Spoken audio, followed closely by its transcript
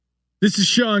This is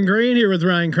Sean Green here with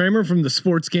Ryan Kramer from the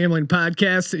Sports Gambling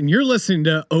Podcast, and you're listening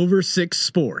to Over 6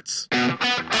 Sports.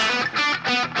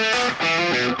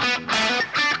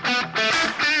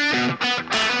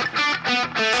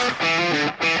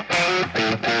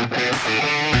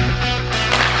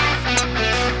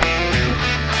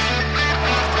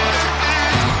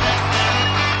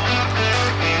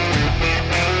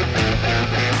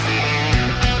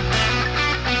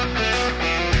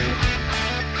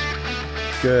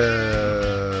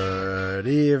 Good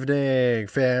evening,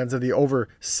 fans of the Over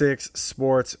 6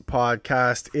 Sports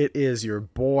Podcast. It is your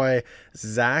boy,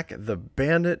 Zach the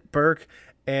Bandit Burke,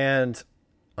 and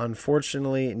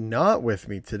unfortunately not with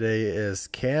me today is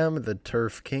Cam the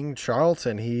Turf King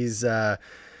Charlton. He's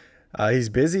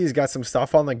busy. He's got some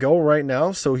stuff on the go right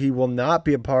now, so he will not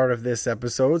be a part of this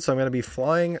episode. So I'm going to be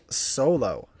flying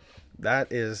solo.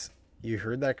 That is, you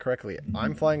heard that correctly.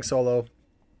 I'm flying solo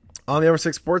on the Over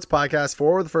 6 Sports Podcast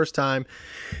for the first time.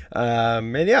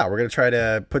 And yeah, we're going to try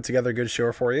to put together a good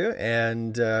show for you.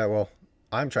 And,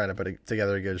 I'm trying to put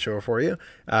together a good show for you.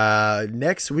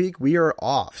 Next week we are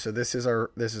off. So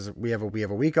we have a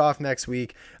week off next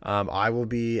week. I will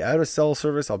be out of cell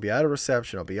service. I'll be out of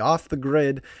reception. I'll be off the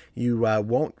grid. You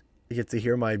won't get to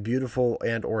hear my beautiful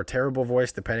and or terrible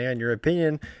voice, depending on your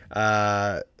opinion,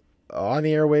 on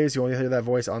the airwaves. You only hear that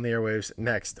voice on the airwaves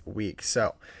next week.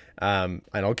 So, I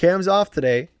know Cam's off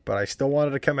today, but I still wanted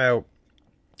to come out,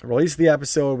 release the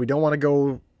episode. We don't want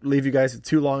to leave you guys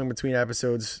too long in between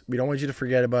episodes. We don't want you to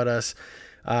forget about us.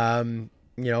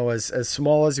 As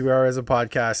small as we are as a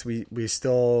podcast, we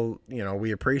still,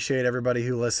 we appreciate everybody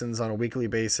who listens on a weekly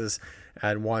basis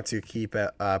and want to keep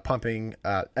pumping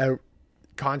out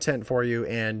content for you.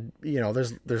 And,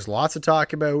 there's lots to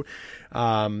talk about.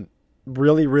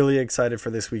 Really, really excited for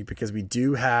this week because we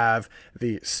do have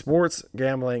the Sports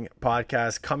Gambling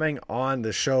Podcast coming on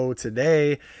the show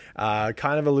today.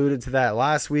 Kind of alluded to that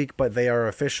last week, but they are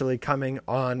officially coming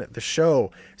on the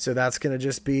show. So that's going to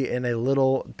just be in a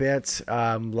little bit.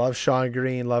 Love Sean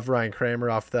Green, love Ryan Kramer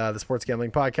off the Sports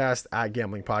Gambling Podcast at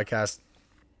Gambling Podcast.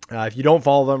 If you don't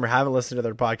follow them or haven't listened to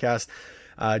their podcast,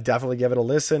 definitely give it a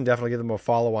listen. Definitely give them a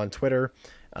follow on Twitter.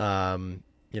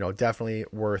 Definitely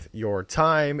worth your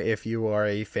time if you are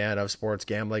a fan of sports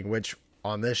gambling, which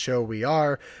on this show we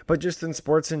are, but just in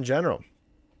sports in general.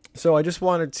 So I just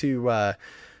wanted to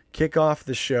kick off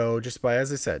the show just by,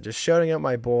 as I said, just shouting out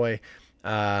my boy,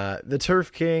 the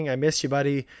Turf King. I miss you,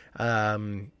 buddy.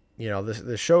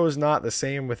 The show is not the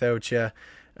same without you,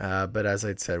 but as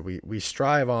I said, we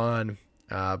strive on.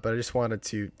 But I just wanted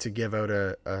to give out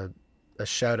a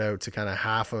shout out to kind of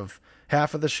half of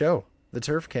the show, the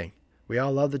Turf King. We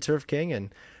all love the Turf King,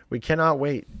 and we cannot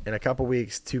wait in a couple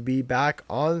weeks to be back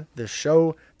on the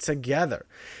show together.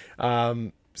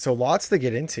 So lots to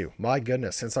get into. My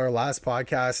goodness, since our last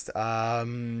podcast,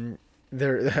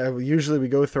 usually we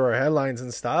go through our headlines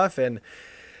and stuff, and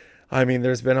I mean,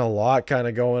 there's been a lot kind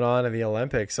of going on in the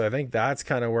Olympics. So I think that's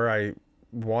kind of where I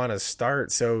want to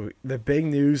start. So the big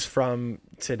news from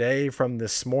today, from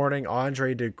this morning,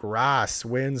 Andre DeGrasse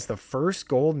wins the first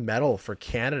gold medal for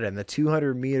Canada in the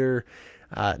 200 meter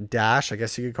dash, I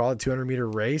guess you could call it, 200 meter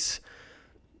race.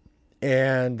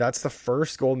 And that's the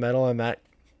first gold medal in that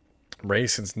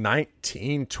race since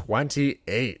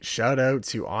 1928. Shout out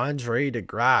to Andre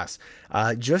DeGrasse.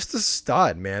 Just a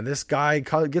stud, man. This guy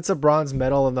gets a bronze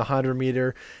medal in the 100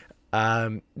 meter.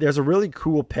 There's a really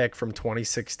cool pic from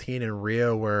 2016 in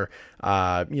Rio where,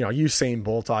 Usain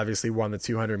Bolt obviously won the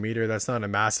 200 meter. That's not a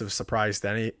massive surprise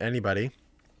to anybody,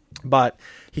 but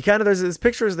there's this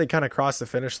picture as they kind of cross the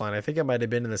finish line. I think it might've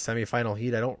been in the semifinal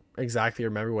heat. I don't exactly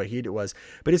remember what heat it was,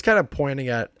 but he's kind of pointing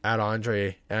at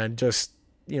Andre and just,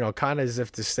 kind of as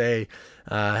if to say,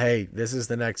 hey, this is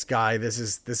the next guy. This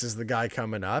is the guy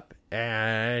coming up.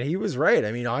 And he was right.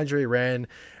 I mean, Andre ran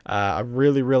a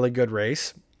really, really good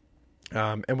race.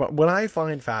 And what I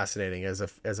find fascinating as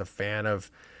a fan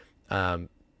of, and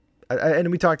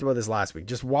we talked about this last week,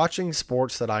 just watching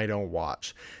sports that I don't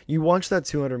watch. You watch that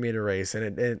 200 meter race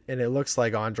and it looks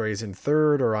like Andre's in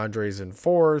third or Andre's in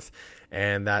fourth,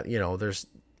 and that,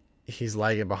 he's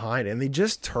lagging behind, and they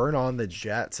just turn on the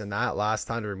jets in that last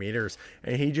 100 meters,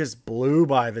 and he just blew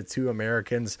by the two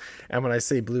Americans. And when I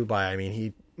say blew by, I mean,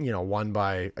 he, won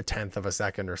by a tenth of a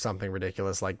second or something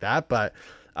ridiculous like that. But,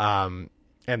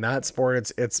 and that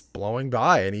sport, it's blowing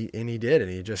by, and he did, and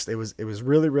it was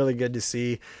really, really good to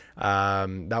see.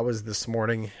 That was this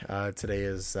morning. Today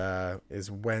is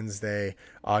Wednesday,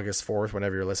 August 4th,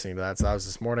 whenever you're listening to that. So that was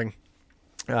this morning.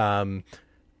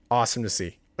 Awesome to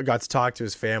see. I got to talk to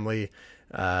his family,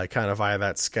 kind of via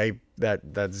that Skype,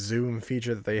 that Zoom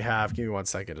feature that they have. Give me 1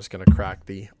 second. Just going to crack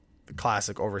the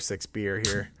classic over 6 beer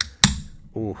here.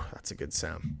 Ooh, that's a good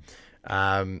sound.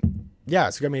 Um, yeah,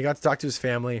 so I mean, he got to talk to his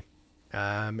family,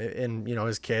 and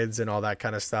his kids and all that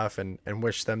kind of stuff, and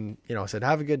wish them, said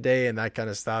have a good day and that kind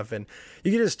of stuff. And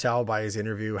you can just tell by his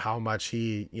interview how much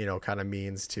he, kind of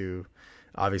means to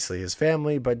obviously his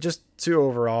family, but just to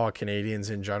overall Canadians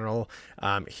in general.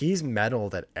 He's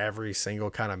medaled at every single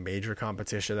kind of major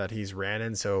competition that he's ran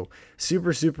in. So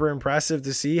super, super impressive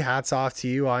to see. Hats off to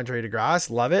you, Andre DeGrasse.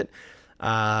 Love it.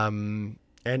 And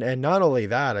not only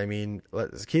that, I mean,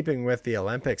 keeping with the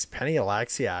Olympics, Penny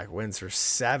Alexiak wins her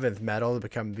 7th medal to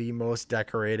become the most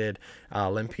decorated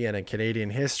Olympian in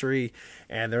Canadian history.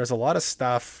 And there was a lot of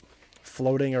stuff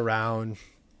floating around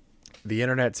the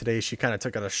internet today. She kind of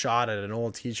took a shot at an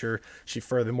old teacher. She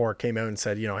furthermore came out and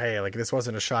said, hey, like, this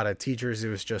wasn't a shot at teachers. It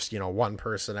was just, one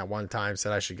person at one time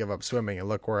said I should give up swimming, and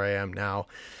look where I am now.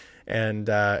 And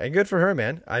good for her,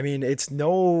 man. I mean, it's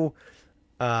no,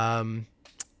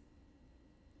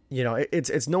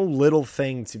 it's no little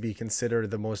thing to be considered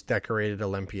the most decorated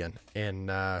Olympian in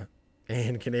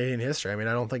Canadian history. I mean,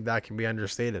 I don't think that can be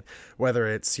understated. Whether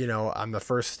it's, I'm the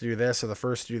first to do this or the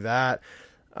first to do that.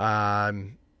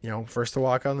 First to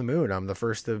walk on the moon. I'm the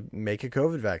first to make a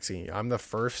COVID vaccine. I'm the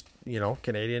first,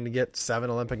 Canadian to get 7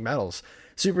 Olympic medals.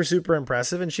 Super, super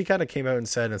impressive. And she kind of came out and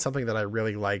said, and something that I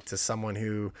really liked, as someone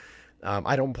who,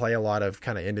 I don't play a lot of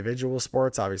kind of individual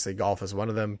sports. Obviously golf is one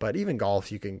of them, but even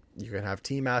golf, you can have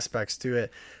team aspects to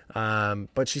it.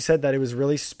 But she said that it was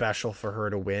really special for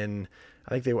her to win.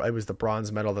 I think it was the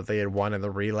bronze medal that they had won in the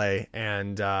relay,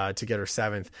 and to get her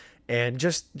 7th, and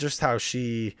just how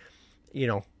she,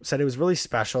 said it was really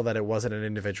special that it wasn't an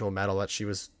individual medal, that she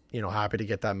was, happy to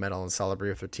get that medal and celebrate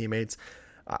with her teammates.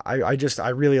 I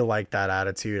really like that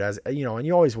attitude, as and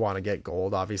you always want to get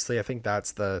gold. Obviously, I think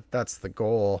that's the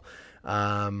goal.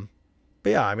 But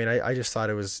yeah, I mean, I just thought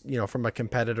it was, from a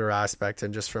competitor aspect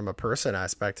and just from a person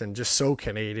aspect, and just so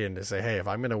Canadian to say, hey, if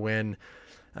I'm going to win,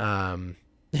 if I'm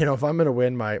going to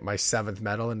win my 7th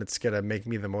medal and it's going to make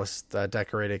me the most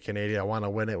decorated Canadian, I want to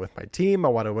win it with my team. I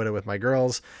want to win it with my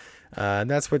girls. And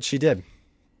that's what she did.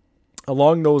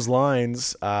 Along those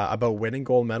lines, about winning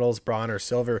gold medals, bronze or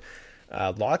silver,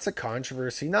 lots of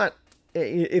controversy. Not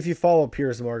if you follow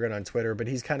Piers Morgan on Twitter, but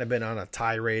he's kind of been on a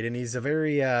tirade, and he's a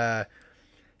very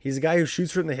he's a guy who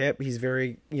shoots from the hip. He's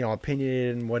very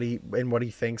opinionated in what he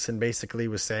thinks, and basically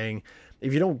was saying,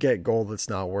 if you don't get gold, it's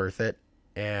not worth it.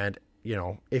 And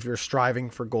if you're striving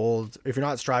for gold, if you're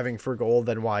not striving for gold,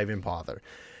 then why even bother?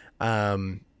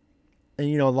 And,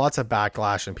 lots of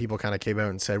backlash, and people kind of came out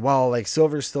and said, well, like,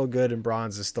 silver's still good and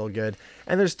bronze is still good.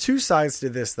 And there's two sides to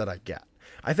this that I get.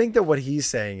 I think that what he's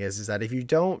saying is that if you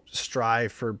don't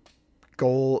strive for a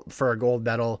gold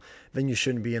medal, then you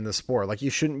shouldn't be in the sport. Like, you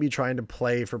shouldn't be trying to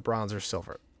play for bronze or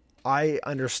silver. I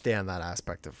understand that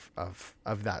aspect of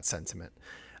that sentiment.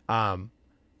 On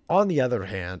the other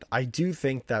hand, I do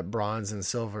think that bronze and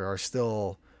silver are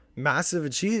still massive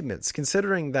achievements,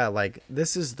 considering that, like,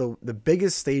 this is the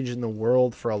biggest stage in the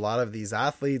world for a lot of these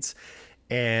athletes.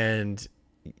 And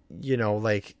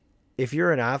like, if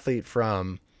you're an athlete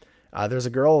from there's a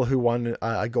girl who won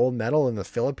a gold medal in the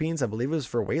Philippines, I believe it was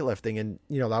for weightlifting, and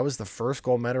that was the first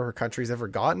gold medal her country's ever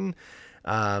gotten.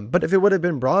 But if it would have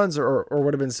been bronze or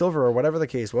would have been silver or whatever the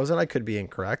case was, and I could be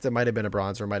incorrect, it might have been a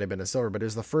bronze or it might have been a silver, but it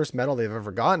was the first medal they've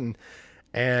ever gotten,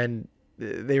 and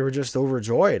they were just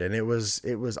overjoyed, and it was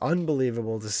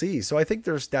unbelievable to see. So I think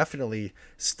there's definitely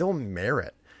still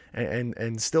merit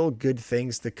and still good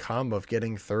things to come of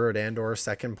getting 3rd and or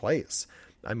 2nd place.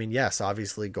 I mean, yes,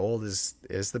 obviously gold is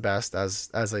the best, as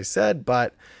I said,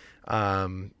 but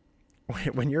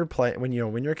when you're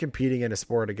competing in a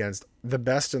sport against the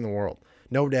best in the world,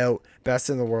 no doubt best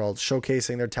in the world,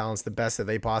 showcasing their talents the best that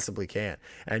they possibly can,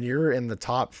 and you're in the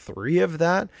top 3 of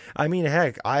that, I mean,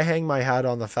 heck, I hang my hat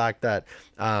on the fact that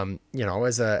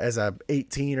as a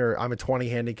 18 or I'm a 20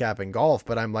 handicap in golf,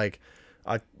 but I'm like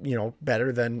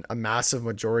better than a massive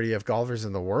majority of golfers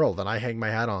in the world, and I hang my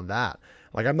hat on that.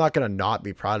 Like, I'm not going to not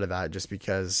be proud of that just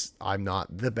because I'm not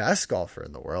the best golfer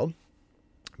in the world.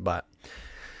 But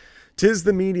 'tis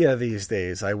the media these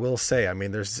days, I will say. I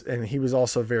mean, and he was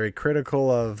also very critical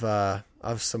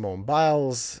of Simone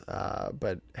Biles.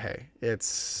 But hey, it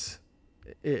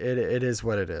is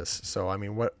what it is. So, I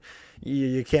mean,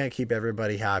 you can't keep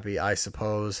everybody happy, I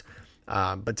suppose.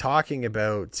 But talking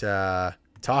about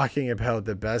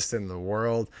the best in the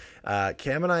world,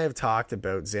 Cam and I have talked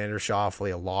about Xander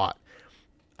Schauffele a lot.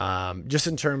 Just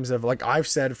in terms of, like, I've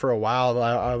said for a while,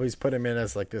 I always put him in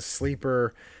as like this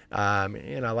sleeper.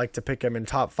 And I like to pick him in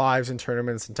top 5s in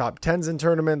tournaments and top 10s in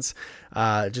tournaments,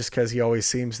 just because he always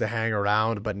seems to hang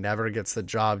around but never gets the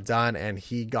job done. And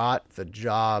he got the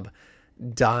job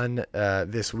done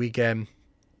this weekend.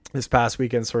 this past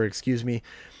weekend, sorry, excuse me,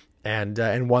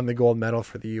 and won the gold medal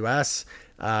for the U.S.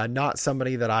 Not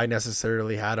somebody that I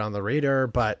necessarily had on the radar,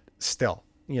 but still,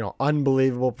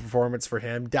 unbelievable performance for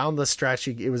him. Down the stretch,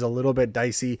 it was a little bit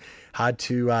dicey. Had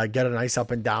to get a nice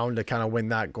up and down to kind of win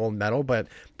that gold medal, but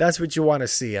that's what you want to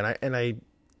see. And I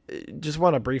just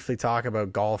want to briefly talk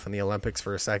about golf and the Olympics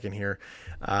for a second here.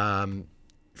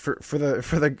 For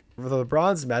the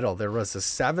bronze medal, there was a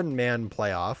 7-man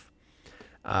playoff,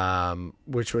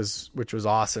 which was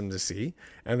awesome to see.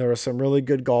 And there were some really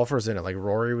good golfers in it. Like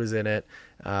Rory was in it.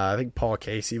 I think Paul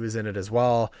Casey was in it as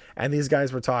well. And these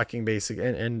guys were talking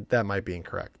and that might be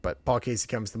incorrect, but Paul Casey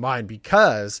comes to mind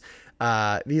because,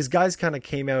 these guys kind of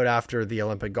came out after the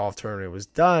Olympic golf tournament was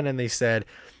done and they said,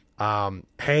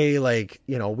 hey,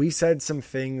 we said some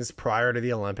things prior to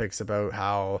the Olympics about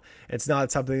how it's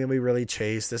not something that we really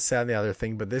chase, this, that, and the other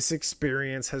thing, but this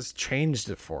experience has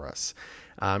changed it for us.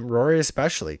 Rory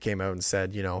especially came out and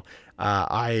said,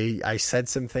 I said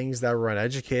some things that were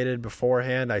uneducated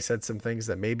beforehand. I said some things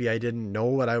that maybe I didn't know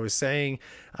what I was saying.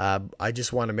 I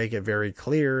just want to make it very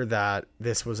clear that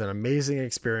this was an amazing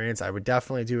experience. I would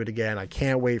definitely do it again. I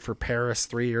can't wait for Paris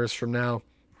 3 years from now.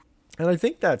 And I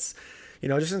think that's,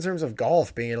 just in terms of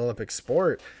golf being an Olympic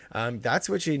sport, that's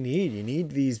what you need. You need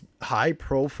these high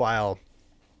profile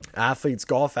athletes,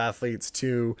 golf athletes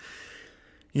to,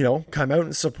 come out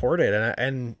and support it.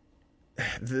 And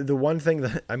the one thing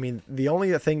the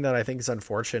only thing that I think is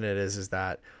unfortunate is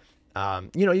that,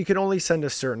 you can only send a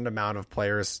certain amount of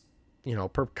players,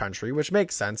 per country, which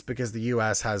makes sense because the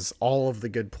US has all of the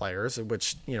good players,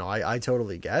 which, I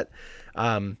totally get.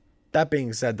 That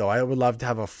being said though, I would love to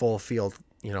have a full field,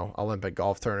 Olympic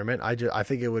golf tournament. I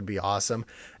think it would be awesome.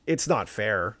 It's not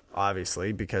fair,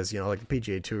 obviously, because, the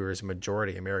PGA Tour is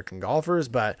majority American golfers,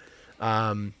 but,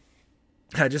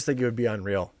 I just think it would be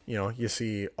unreal. You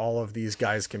see all of these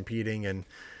guys competing and,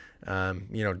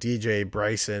 DJ,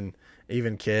 Bryson,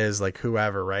 even Kiz,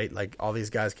 whoever, right? All these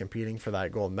guys competing for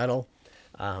that gold medal.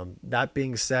 That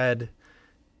being said,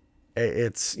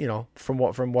 it's, from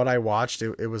what I watched,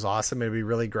 it was awesome. It'd be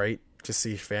really great to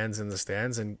see fans in the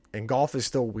stands, and golf is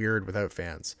still weird without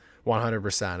fans.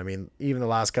 100%. I mean, even the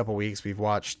last couple of weeks we've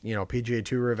watched, PGA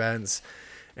Tour events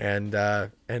and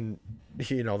the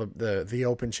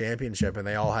Open Championship, and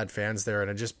they all had fans there, and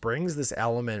it just brings this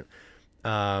element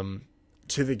to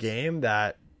the game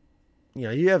that,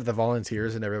 you have the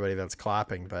volunteers and everybody that's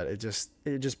clapping, but it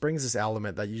just brings this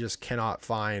element that you just cannot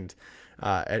find,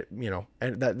 and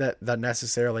that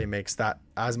necessarily makes that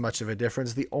as much of a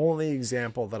difference. The only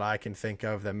example that I can think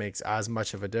of that makes as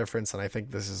much of a difference, and I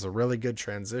think this is a really good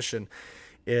transition,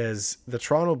 is the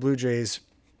Toronto Blue Jays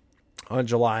on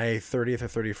July 30th or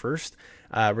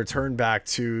 31st, returned back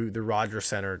to the Rogers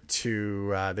Center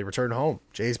they returned home.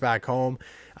 Jays back home.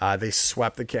 They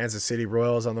swept the Kansas City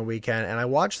Royals on the weekend. And I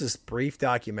watched this brief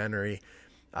documentary.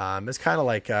 It's kind of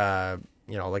like a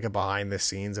behind the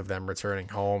scenes of them returning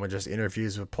home and just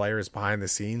interviews with players behind the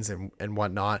scenes and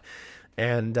whatnot.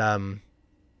 And,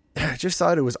 I just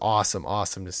thought it was awesome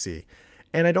to see.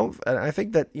 And I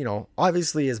think that,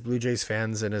 obviously as Blue Jays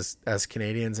fans and as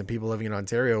Canadians and people living in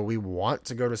Ontario, we want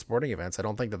to go to sporting events. I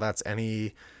don't think that that's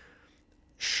any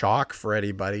shock for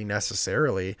anybody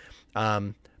necessarily.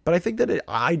 But I think that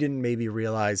I didn't maybe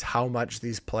realize how much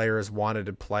these players wanted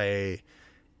to play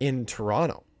in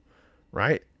Toronto,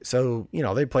 right? So,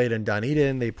 they played in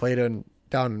Dunedin, they played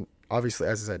down, obviously,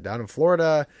 as I said, down in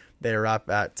Florida. They're up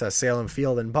at Salem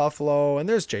Field in Buffalo, and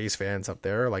there's Jays fans up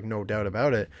there, no doubt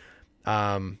about it.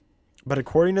 But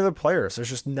according to the players, there's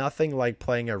just nothing like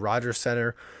playing at Rogers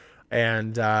Center,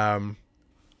 and the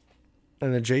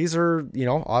Jays are,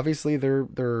 obviously they're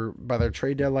by their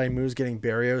trade deadline moves, getting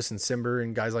Berrios and Simber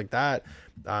and guys like that.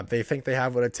 They think they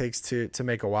have what it takes to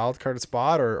make a wild card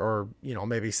spot or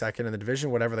maybe second in the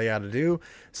division, whatever they got to do.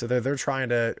 So they're trying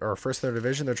to, or first in their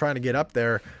division, they're trying to get up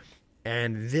there.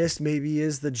 And this maybe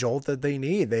is the jolt that they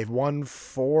need. They've won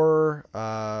 4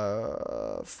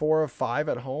 of 5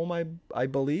 at home, I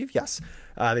believe. Yes,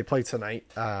 they played tonight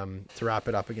to wrap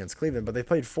it up against Cleveland. But they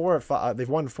played 4 of 5. They've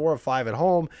won 4 of 5 at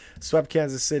home. Swept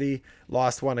Kansas City,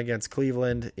 lost one against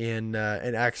Cleveland in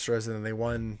extras, and then they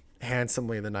won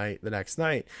handsomely the next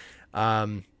night.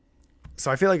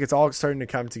 So I feel like it's all starting to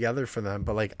come together for them.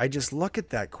 But I just look at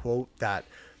that quote that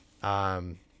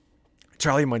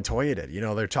Charlie Montoya did.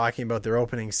 They're talking about their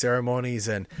opening ceremonies,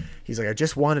 and he's like, I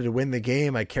just wanted to win the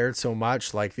game. I cared so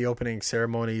much. The opening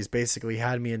ceremonies basically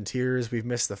had me in tears. We've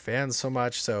missed the fans so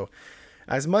much. So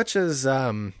as much as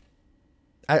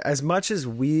as much as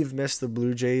we've missed the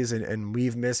Blue Jays and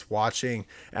we've missed watching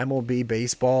MLB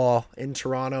baseball in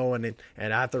Toronto and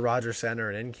at the Rogers Centre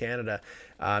and in Canada,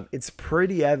 it's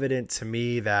pretty evident to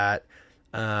me that,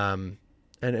 and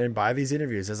by these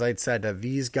interviews, as I'd said, that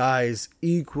these guys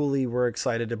equally were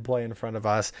excited to play in front of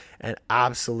us and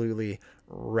absolutely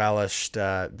relished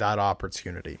that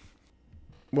opportunity.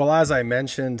 Well, as I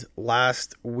mentioned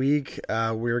last week,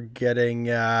 we're getting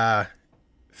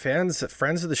friends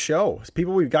of the show,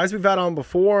 guys we've had on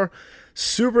before.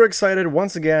 Super excited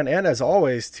once again, and as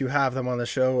always, to have them on the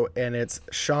show. And it's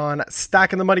Sean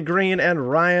Stacking the Money Green and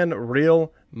Ryan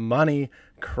Real Money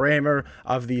Kramer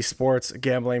of the Sports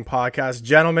Gambling Podcast.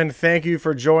 Gentlemen, thank you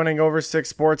for joining Over Six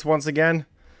Sports once again.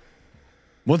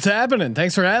 What's happening?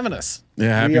 Thanks for having us.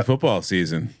 Yeah, happy football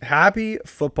season. Happy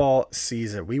football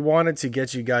season. We wanted to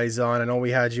get you guys on. I know we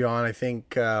had you on, I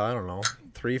think, I don't know,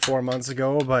 3-4 months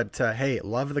ago, but hey,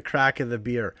 love the crack of the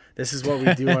beer. This is what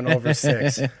we do on Over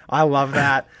Six. I love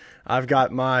that. I've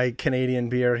got my Canadian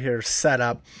beer here set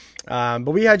up.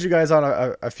 But we had you guys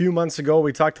on a few months ago.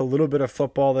 We talked a little bit of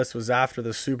football. This was after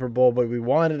the Super Bowl, but we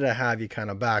wanted to have you kind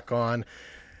of back on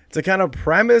to kind of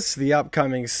premise the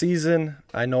upcoming season.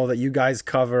 I know that you guys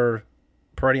cover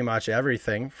pretty much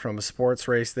everything from sports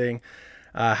racing,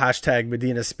 hashtag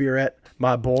Medina Spirit,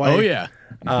 my boy. Oh yeah.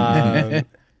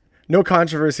 No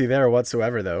controversy there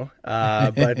whatsoever though.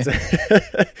 But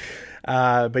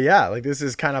yeah, like this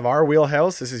is kind of our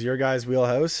wheelhouse. This is your guys'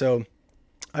 wheelhouse. So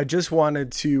I just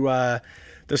wanted to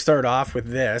start off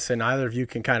with this, and either of you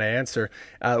can kind of answer,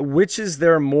 which is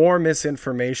there more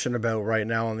misinformation about right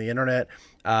now on the internet?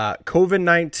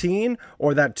 COVID-19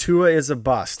 or that Tua is a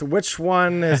bust? Which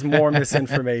one is more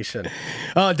misinformation?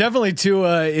 Definitely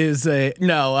Tua is a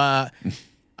no.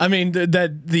 I mean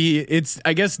it's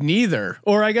I guess neither,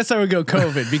 or I guess I would go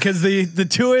COVID because the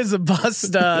Tua is a bust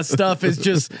stuff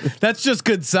is that's just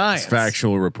good science. It's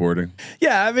factual reporting.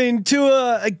 Yeah, I mean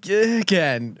Tua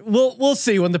again. We'll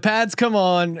see when the pads come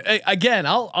on. Again,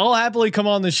 I'll happily come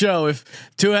on the show if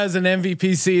Tua has an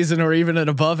MVP season or even an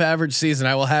above average season.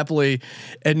 I will happily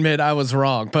admit I was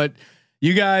wrong, but.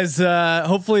 You guys,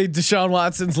 hopefully Deshaun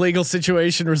Watson's legal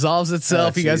situation resolves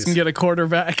itself. You guys can get a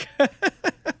quarterback.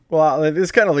 Well,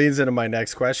 this kind of leads into my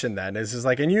next question then. Is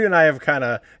like, and you and I have kind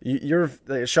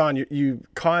of, Sean, you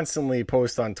constantly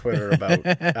post on Twitter about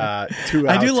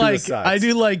Tua.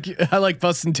 I like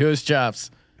busting Tua's chops.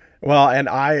 Well, and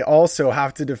I also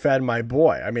have to defend my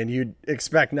boy. I mean, you'd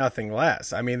expect nothing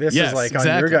less. I mean, this is like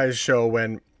exactly. On your guys' show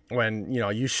when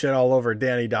you shit all over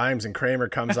Danny Dimes and Kramer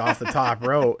comes off the top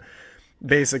rope.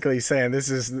 Basically saying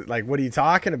this is like, what are you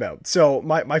talking about? So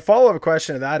my follow-up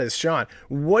question to that is, Sean,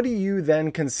 what do you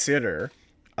then consider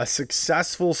a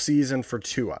successful season for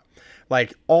Tua?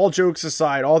 Like, all jokes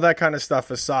aside, all that kind of stuff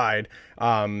aside,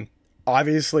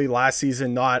 obviously last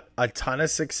season, not a ton of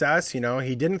success. You know,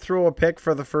 he didn't throw a pick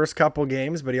for the first couple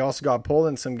games, but he also got pulled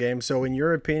in some games. So in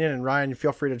your opinion, and Ryan,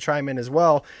 feel free to chime in as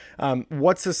well.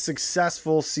 What's a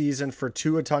successful season for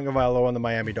Tua Tagovailoa and the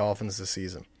Miami Dolphins this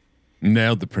season?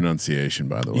 Nailed the pronunciation,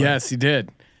 by the way. Yes, he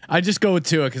did. I just go with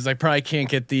Tua because I probably can't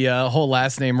get the whole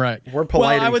last name right. We're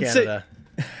polite in Canada.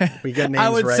 We get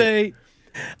names right.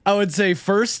 I would say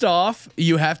first off,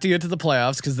 you have to get to the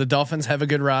playoffs because the Dolphins have a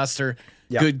good roster,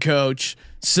 good coach.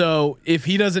 So if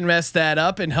he doesn't mess that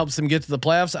up and helps them get to the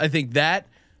playoffs, I think that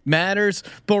matters.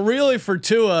 But really for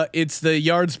Tua, it's the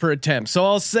yards per attempt. So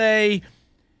I'll say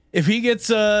if he gets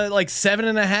like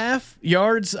 7.5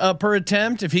 yards per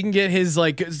attempt, if he can get his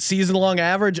like season long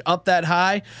average up that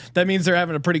high, that means they're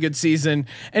having a pretty good season.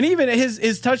 And even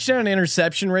his touchdown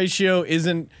interception ratio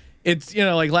isn't. It's, you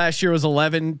know, like last year was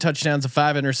 11 touchdowns to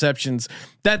 5 interceptions.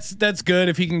 That's good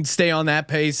if he can stay on that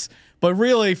pace. But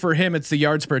really for him, it's the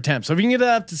yards per attempt. So if you can get it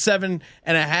up to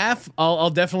 7.5, I'll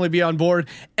definitely be on board.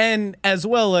 And as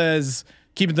well as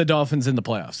keeping the Dolphins in the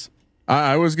playoffs.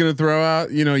 I was going to throw out,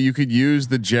 you know, you could use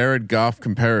the Jared Goff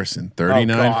comparison,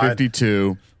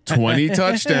 39-52, 20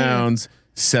 touchdowns,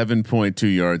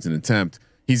 7.2 yards an attempt.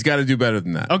 He's got to do better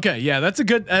than that. Okay. Yeah.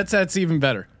 That's even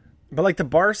better. But like the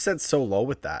bar set so low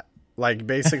with that. Like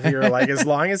basically you're like, as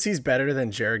long as he's better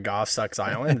than Jared Goff sucks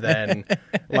Island, then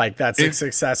like that's a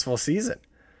successful season.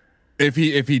 If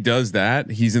he does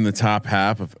that, he's in the top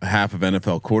half of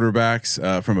NFL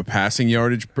quarterbacks from a passing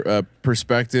yardage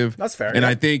perspective. That's fair. And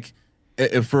I think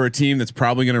for a team that's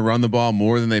probably going to run the ball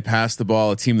more than they pass the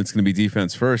ball, a team that's going to be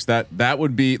defense first, that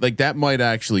would be like, that might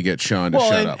actually get Sean to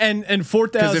shut up. And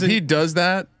 4,000. Because if he does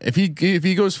that, if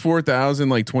he goes 4,000,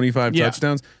 like 25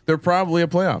 touchdowns, they're probably a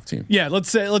playoff team. Yeah.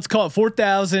 Let's call it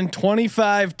 4,000,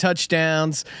 25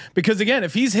 touchdowns. Because again,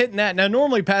 if he's hitting that now,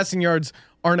 normally passing yards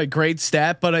aren't a great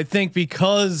stat, but I think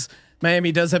because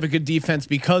Miami does have a good defense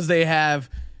because they have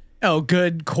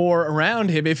good core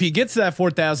around him. If he gets that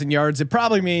 4,000 yards, it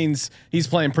probably means he's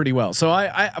playing pretty well. So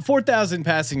 4,000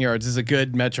 passing yards is a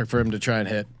good metric for him to try and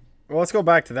hit. Well, let's go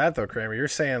back to that though, Kramer. You're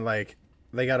saying like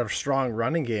they got a strong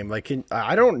running game. Like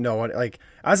I don't know. Like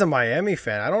as a Miami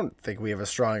fan, I don't think we have a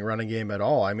strong running game at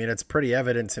all. I mean, it's pretty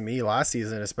evident to me last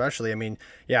season, especially. I mean,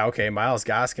 yeah, okay, Myles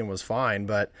Gaskin was fine,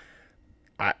 but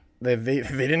they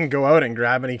didn't go out and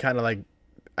grab any kind of like.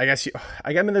 I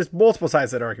mean, there's multiple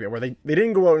sides to that argument where they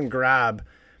didn't go out and grab,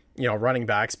 running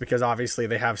backs because obviously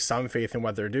they have some faith in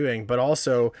what they're doing. But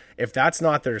also, if that's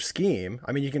not their scheme,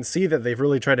 I mean, you can see that they've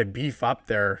really tried to beef up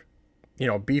their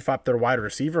wide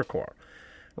receiver core,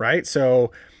 right?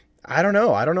 So I don't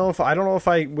know. I don't know if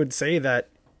I would say that.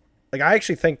 Like, I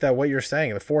actually think that what you're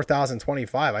saying, the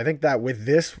 4,025, I think that with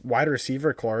this wide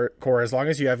receiver core, as long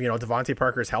as you have, Devontae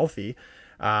Parker's healthy.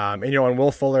 And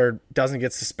Will Fuller doesn't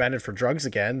get suspended for drugs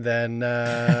again, then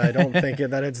I don't think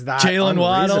that it's that Jalen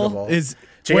Waddle is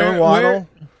Jalen Waddle.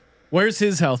 Where's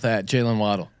his health at? Jalen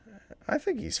Waddle. I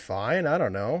think he's fine. I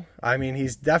don't know. I mean,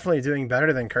 he's definitely doing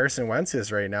better than Carson Wentz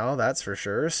is right now. That's for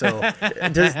sure. So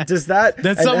does that?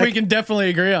 That's something we can definitely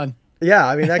agree on. Yeah,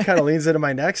 I mean that kind of leads into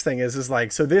my next thing is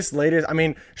like so this latest. I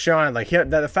mean, Sean, like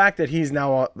the fact that he's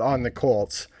now on the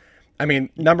Colts. I mean,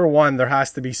 number one, there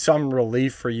has to be some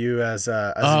relief for you as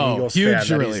an Eagles huge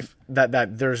fan relief.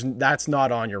 That's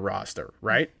not on your roster,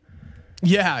 right?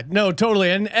 Yeah, no, totally.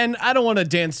 And I don't want to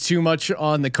dance too much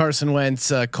on the Carson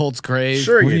Wentz Colts grave.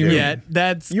 Sure you do.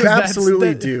 Yeah, you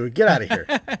absolutely do. Get out of here.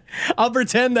 I'll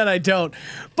pretend that I don't.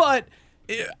 But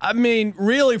I mean,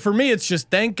 really, for me, it's just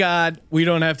thank God we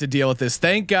don't have to deal with this.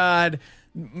 Thank God.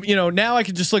 Now I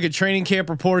can just look at training camp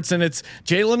reports and it's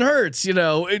Jalen Hurts,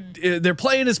 they're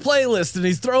playing his playlist and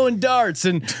he's throwing darts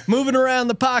and moving around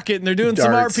the pocket and they're doing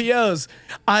some RPOs.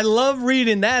 I love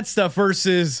reading that stuff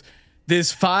versus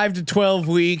this 5 to 12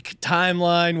 week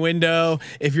timeline window.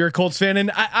 If you're a Colts fan, and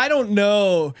I don't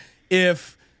know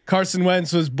if Carson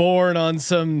Wentz was born on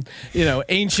some,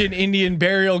 ancient Indian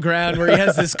burial ground where he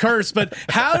has this curse, but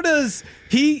how does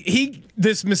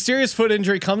this mysterious foot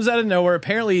injury comes out of nowhere.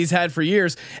 Apparently he's had for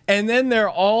years. And then they're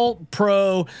all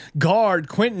pro guard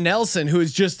Quentin Nelson, who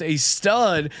is just a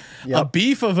stud, a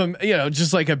beef of him,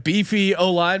 just like a beefy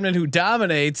O lineman who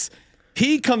dominates.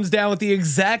 He comes down with the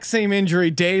exact same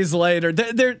injury days later.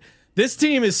 This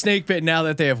team is snake bit now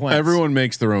that they have Wentz. Everyone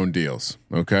makes their own deals.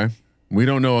 Okay. We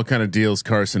don't know what kind of deals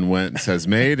Carson Wentz has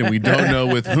made, and we don't know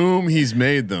with whom he's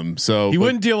made them. So he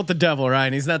wouldn't deal with the devil,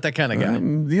 Ryan. He's not that kind of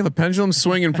guy. The pendulum's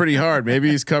swinging pretty hard. Maybe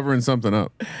he's covering something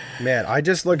up. Man, I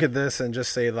just look at this and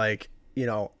just say, like,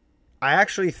 I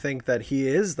actually think that he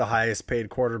is the highest paid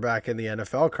quarterback in the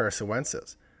NFL. Carson Wentz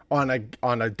is on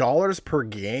a dollars per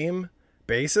game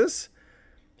basis.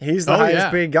 He's the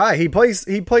highest paid guy. He plays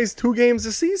 2 games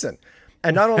a season.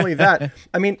 And not only that,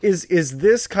 I mean, is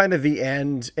this kind of the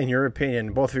end, in your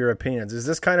opinion, both of your opinions, is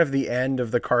this kind of the end of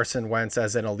the Carson Wentz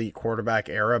as an elite quarterback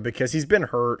era? Because he's been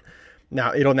hurt.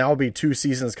 Now, it'll now be 2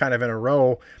 seasons kind of in a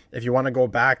row. If you want to go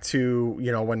back to,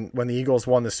 when the Eagles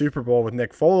won the Super Bowl with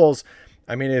Nick Foles,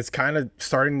 I mean, it's kind of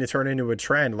starting to turn into a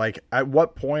trend. Like, at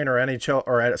what point are NFL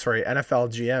GMs,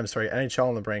 NHL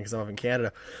in the brain because I'm up in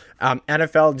Canada,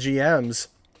 NFL GMs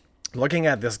looking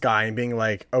at this guy and being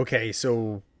like, okay,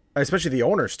 so... especially the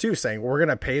owners too, saying we're going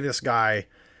to pay this guy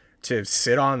to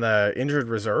sit on the injured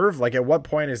reserve. Like, at what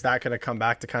point is that going to come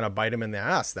back to kind of bite him in the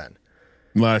ass then?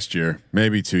 Last year,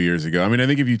 maybe 2 years ago. I mean, I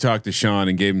think if you talked to Sean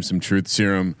and gave him some truth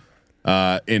serum,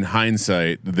 in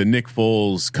hindsight, the Nick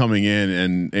Foles coming in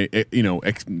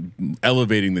and,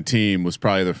 elevating the team was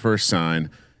probably the first sign.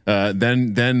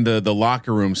 Then the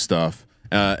locker room stuff.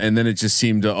 And then it just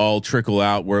seemed to all trickle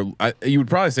out where you would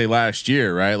probably say last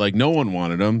year, right? Like no one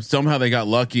wanted him. Somehow they got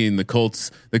lucky and the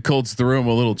Colts threw him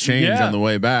a little change on the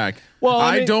way back. Well,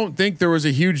 I don't think there was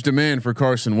a huge demand for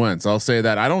Carson Wentz. I'll say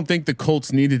that. I don't think the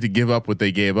Colts needed to give up what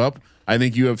they gave up. I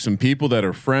think you have some people that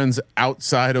are friends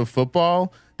outside of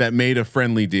football that made a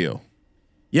friendly deal.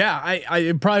 Yeah.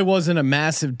 It probably wasn't a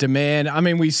massive demand. I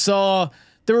mean, we saw,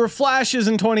 there were flashes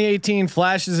in 2018,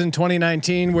 flashes in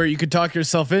 2019 where you could talk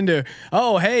yourself into,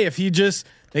 oh, hey, if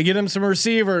they get him some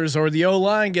receivers or the O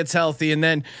line gets healthy. And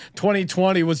then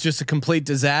 2020 was just a complete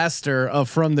disaster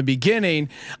from the beginning.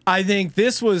 I think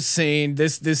this was seen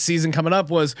this season coming up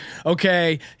was,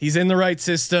 okay, he's in the right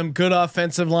system, good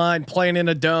offensive line, playing in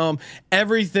a dome,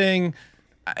 everything.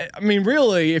 I mean,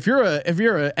 really, if you're an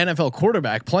NFL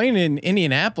quarterback playing in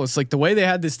Indianapolis, like the way they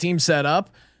had this team set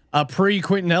up, pre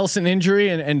Quentin Nelson injury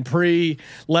and pre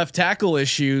left tackle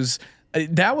issues,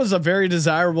 that was a very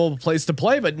desirable place to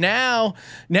play. But now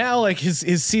like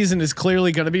his season is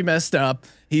clearly going to be messed up.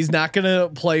 He's not going to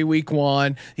play week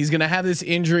 1. He's going to have this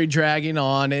injury dragging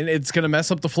on, and it's going to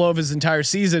mess up the flow of his entire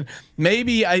season.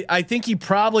 Maybe I think he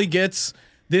probably gets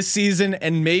this season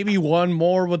and maybe one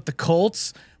more with the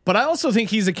Colts. But I also think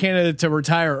he's a candidate to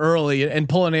retire early and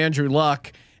pull an Andrew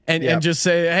Luck and just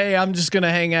say, hey, I'm just going to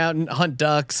hang out and hunt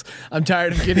ducks. I'm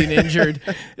tired of getting injured.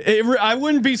 I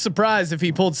wouldn't be surprised if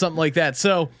he pulled something like that.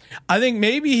 So I think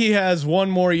maybe he has one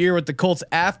more year with the Colts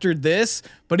after this,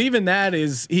 but even that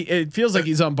it feels like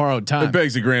he's on borrowed time. It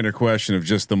begs a grander question of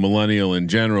just the millennial in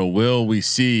general. Will we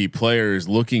see players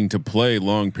looking to play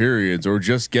long periods or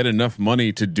just get enough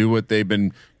money to do what they've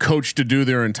been coached to do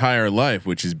their entire life,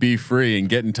 which is be free and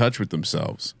get in touch with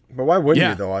themselves? But why wouldn't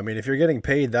you though? I mean, if you're getting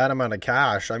paid that amount of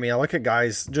cash, I mean, I look at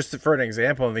guys just for an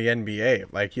example in the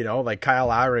NBA, like Kyle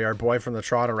Lowry, our boy from the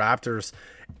Toronto Raptors,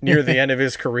 near the end of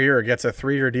his career gets a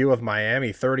 3-year deal with Miami,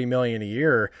 $30 million a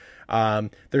year.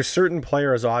 There's certain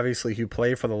players obviously who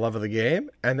play for the love of the game,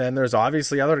 and then there's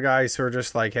obviously other guys who are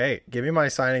just like, hey, give me my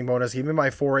signing bonus, give me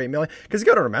my $4-8 million. Because you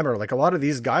got to remember, like a lot of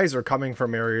these guys are coming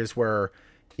from areas where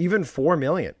even $4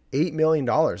 million, $8 million,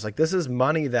 like this is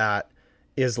money that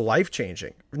is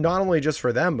life-changing, not only just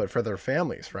for them, but for their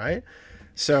families. Right.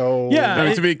 So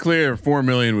to be clear, 4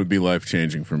 million would be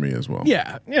life-changing for me as well.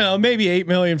 Yeah. Maybe 8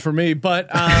 million for me, but,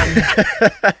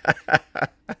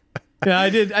 yeah, I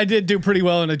did do pretty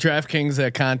well in a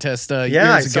DraftKings contest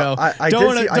years ago. I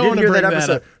did hear that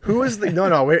episode. Who was the?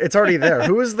 No, it's already there.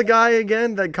 Who was the guy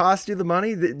again that cost you the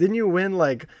money? Didn't you win?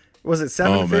 Like, was it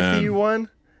 $750 you won?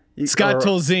 Scott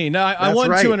Tolzien. No, I won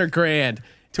right. $200,000.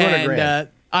 $200,000.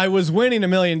 I was winning $1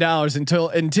 million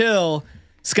until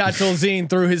Scott Tolzien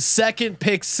threw his second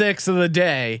pick 6 of the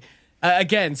day.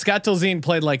 Again, Scott Tolzien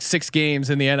played like 6 games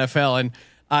in the NFL, and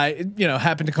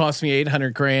happened to cost me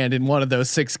 $800,000 in one of those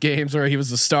 6 games where he was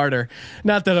a starter.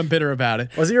 Not that I'm bitter about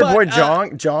it. Was it your boy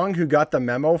Jong who got the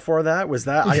memo for that? Was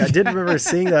that I did remember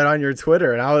seeing that on your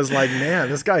Twitter, and I was like, man,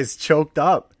 this guy's choked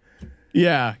up.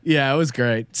 Yeah, it was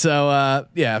great. So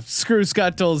screw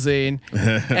Scott Tolzien.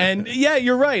 And yeah,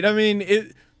 you're right. I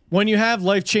mean, when you have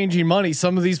life-changing money,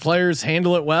 some of these players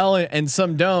handle it well and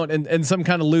some don't, and some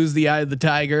kind of lose the eye of the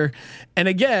tiger. And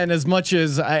again, as much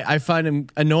as I find him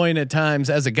annoying at times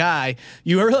as a guy,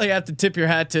 you really have to tip your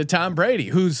hat to Tom Brady,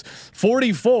 who's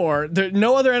 44.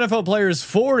 No other NFL player is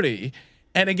 40.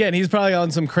 And again, he's probably on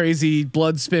some crazy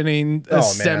blood spinning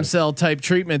stem cell type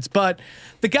treatments, but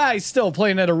the guy's still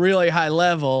playing at a really high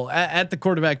level at the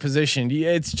quarterback position.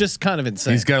 It's just kind of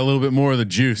insane. He's got a little bit more of the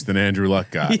juice than Andrew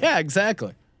Luck got. Yeah,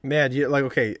 exactly. Man,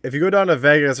 if you go down to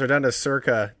Vegas or down to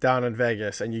Circa down in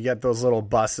Vegas and you get those little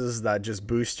buses that just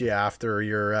boost you after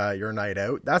your night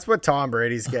out, that's what Tom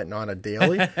Brady's getting on a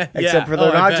daily. Except for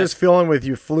they're not just filling with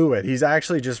you fluid. He's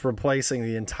actually just replacing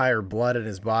the entire blood in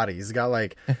his body. He's got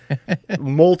like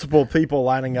multiple people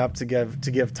lining up to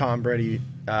give Tom Brady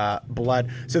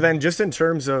blood. So then, just in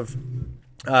terms of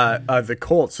the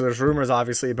Colts, so there's rumors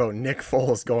obviously about Nick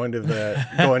Foles going to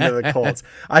the Colts.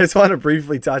 I just want to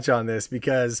briefly touch on this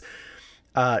because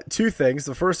 2 things.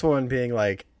 The first one being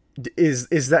like, is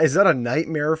that a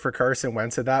nightmare for Carson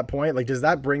Wentz at that point? Like, does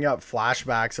that bring up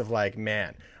flashbacks of like,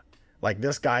 man, like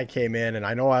this guy came in and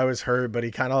I know I was hurt, but he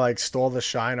kind of like stole the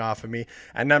shine off of me.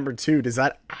 And number 2, does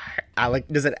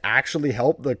it actually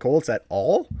help the Colts at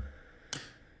all?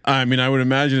 I mean, I would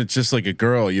imagine it's just like a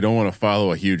girl. You don't want to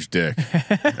follow a huge dick,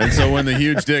 and so when the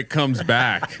huge dick comes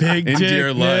back into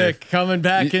your life, coming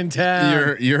back in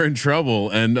town, you're in trouble.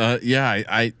 And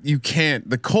you can't.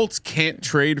 The Colts can't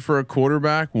trade for a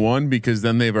quarterback, one, because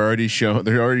then they're already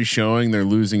showing they're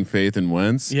losing faith in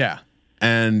Wentz. Yeah.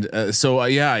 And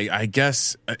I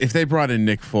guess if they brought in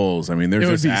Nick Foles, I mean, they're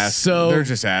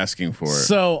just asking for it.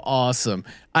 So awesome.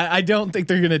 I don't think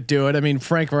they're going to do it. I mean,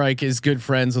 Frank Reich is good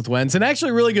friends with Wentz and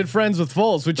actually really good friends with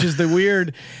Foles, which is the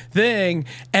weird thing.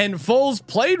 And Foles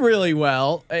played really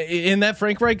well in that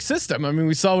Frank Reich system. I mean,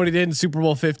 we saw what he did in Super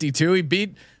Bowl 52. He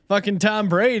beat fucking Tom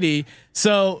Brady.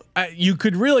 So you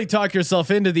could really talk yourself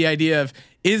into the idea of,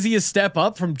 is he a step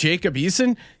up from Jacob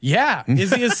Eason? Yeah.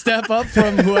 Is he a step up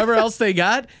from whoever else they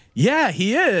got? Yeah,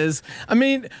 he is. I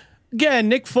mean, again,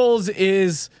 Nick Foles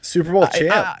is Super Bowl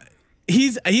champ.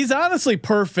 He's honestly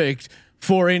perfect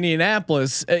for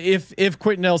Indianapolis if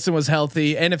Quentin Nelson was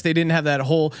healthy and if they didn't have that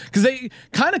hole, because they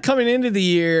kind of coming into the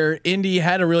year, Indy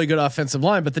had a really good offensive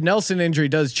line, but the Nelson injury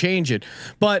does change it.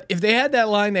 But if they had that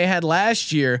line they had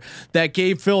last year that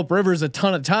gave Phillip Rivers a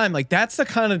ton of time, like that's the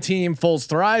kind of team Foles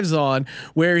thrives on,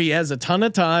 where he has a ton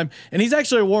of time and he's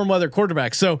actually a warm weather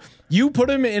quarterback. So you put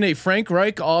him in a Frank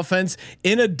Reich offense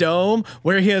in a dome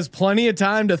where he has plenty of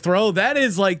time to throw. That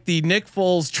is like the Nick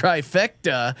Foles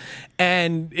trifecta.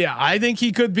 And yeah, I think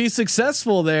he could be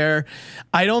successful there.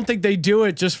 I don't think they do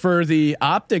it just for the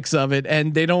optics of it,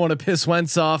 and they don't want to piss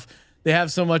Wentz off. They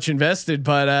have so much invested,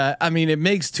 but I mean, it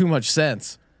makes too much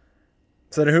sense.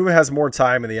 So who has more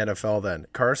time in the NFL then?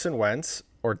 Carson Wentz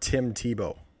or Tim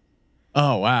Tebow?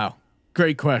 Oh, wow.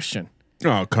 Great question.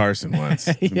 Oh, Carson Wentz.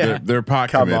 Yeah. They're pot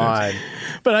Come on.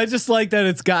 But I just like that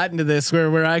it's gotten to this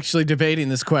where we're actually debating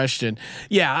this question.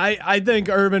 Yeah, I think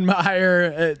Urban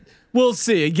Meyer, we'll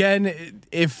see. Again,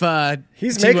 if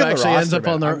he's Tebow making the actually roster, ends up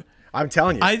man. I'm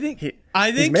telling you. I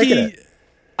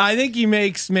think he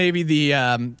makes maybe the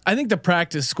I think the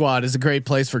practice squad is a great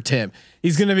place for Tim.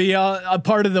 He's going to be a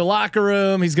part of the locker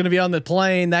room. He's going to be on the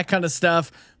plane, that kind of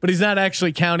stuff, but he's not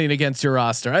actually counting against your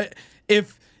roster.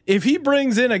 If he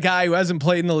brings in a guy who hasn't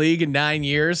played in the league in 9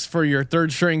 years for your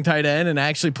third string tight end and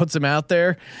actually puts him out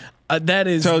there, that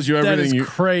is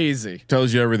crazy.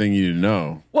 Tells you everything you need to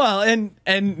know. Well,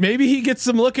 and maybe he gets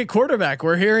some look at quarterback.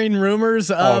 We're hearing rumors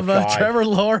of Trevor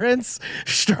Lawrence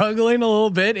struggling a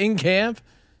little bit in camp.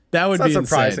 That would be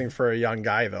surprising insane for a young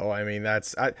guy, though. I mean,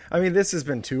 I mean, this has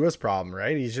been Tua's problem,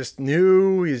 right? He's just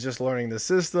new. He's just learning the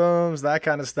systems, that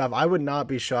kind of stuff. I would not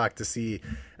be shocked to see.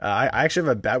 I actually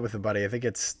have a bet with a buddy. I think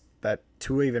it's that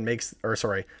Tebow makes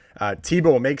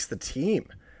the team.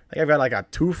 I think I've got like a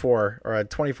 2-4 or a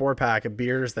 24 pack of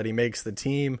beers that he makes the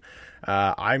team.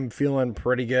 I'm feeling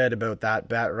pretty good about that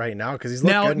bet right now because he's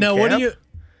looking good in camp.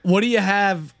 What do you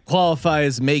have qualify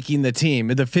as making the team?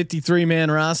 The 53-man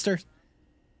roster?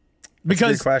 Because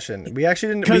that's a good question. We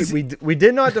actually didn't. We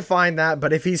did not define that.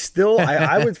 But if he's still,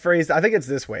 I would phrase. I think it's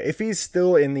this way: if he's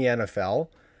still in the NFL,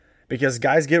 because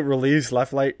guys get released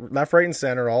left, right, and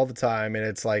center all the time, and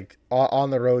it's like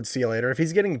on the road. See you later. If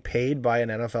he's getting paid by an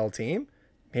NFL team,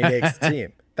 he makes the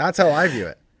team. That's how I view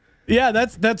it. Yeah,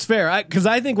 that's fair. Because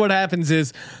I think what happens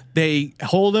is they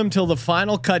hold him till the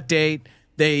final cut date.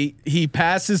 He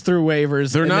passes through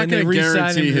waivers. They're not going to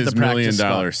guarantee his $1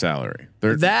 million salary.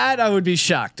 That I would be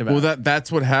shocked about. Well,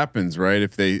 that's what happens, right?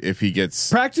 If he gets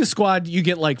practice squad, you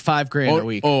get like $5,000 a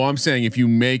week. Oh, I'm saying if you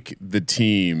make the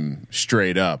team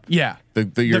straight up, yeah,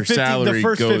 your salary the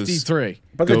first goes 53.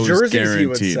 But the jerseys guaranteed. He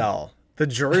would sell. The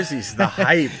jerseys, the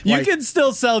hype. You can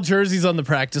still sell jerseys on the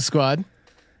practice squad.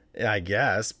 Yeah, I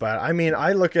guess, but I mean,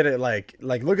 I look at it like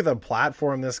look at the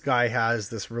platform this guy has.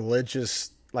 This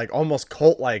religious, like almost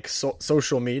cult like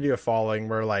social media following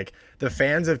where like the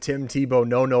fans of Tim Tebow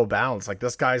know no bounds. Like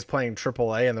this guy's playing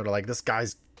AAA and they're like, this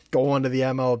guy's going to the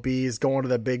MLB, he's going to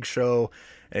the big show,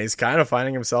 and he's kind of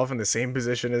finding himself in the same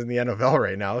position as in the NFL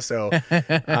right now. So,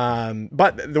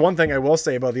 but the one thing I will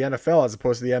say about the NFL as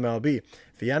opposed to the MLB,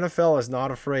 the NFL is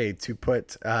not afraid to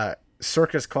put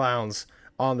circus clowns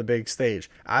on the big stage.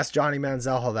 Ask Johnny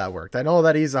Manziel how that worked. I know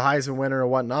that he's a Heisman winner or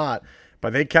whatnot,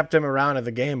 but they kept him around at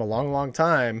the game a long, long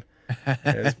time.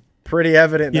 It's pretty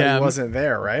evident that he wasn't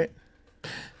there, right?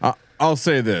 I'll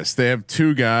say this: they have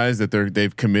two guys that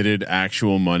they've committed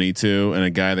actual money to, and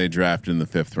a guy they drafted in the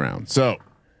 5th round. So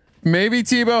maybe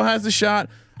Tebow has a shot.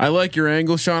 I like your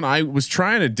angle, Sean. I was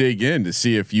trying to dig in to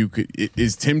see if you could.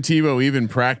 Is Tim Tebow even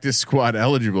practice squad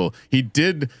eligible? He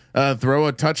did throw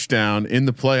a touchdown in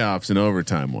the playoffs in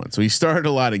overtime once, so he started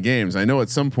a lot of games. I know at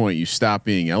some point you stop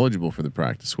being eligible for the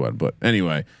practice squad, but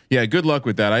anyway, yeah, good luck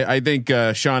with that. I think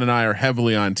Sean and I are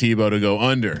heavily on Tebow to go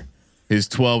under his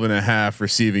 12.5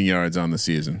 receiving yards on the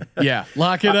season. Yeah,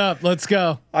 lock it up. Let's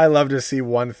go. I love to see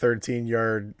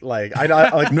 113-yard. Like I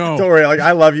like no. Don't worry. Like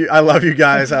I love you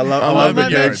guys. I love my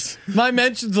yards. My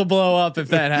mentions will blow up if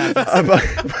that happens.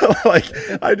 but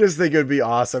like I just think it would be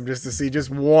awesome just to see just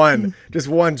one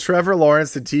Trevor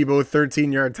Lawrence to Tebow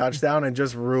 13-yard touchdown and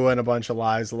just ruin a bunch of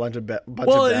lives, a bunch of bets.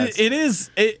 It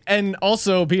is, and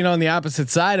also being on the opposite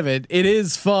side of it, it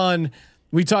is fun.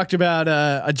 We talked about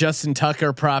a Justin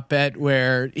Tucker prop bet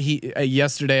where he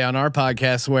yesterday on our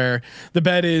podcast where the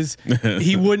bet is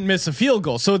he wouldn't miss a field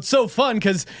goal. So it's so fun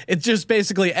because it's just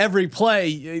basically every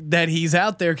play that he's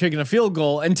out there kicking a field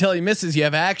goal until he misses, you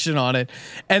have action on it.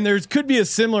 And there could be a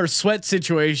similar sweat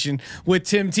situation with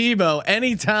Tim Tebow.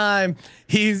 Anytime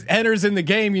he enters in the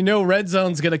game, red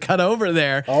zone's going to cut over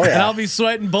there. Oh, yeah. And I'll be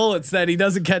sweating bullets that he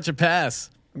doesn't catch a pass.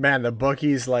 Man, the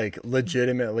bookies, like,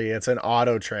 legitimately, it's an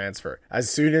auto transfer. As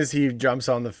soon as he jumps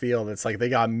on the field, it's like they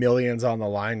got millions on the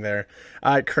line there.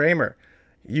 Kramer,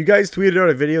 you guys tweeted out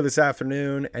a video this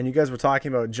afternoon, and you guys were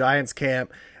talking about Giants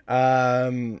camp.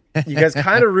 You guys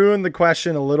kind of ruined the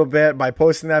question a little bit by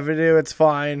posting that video. It's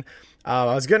fine.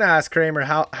 I was going to ask Kramer,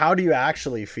 how do you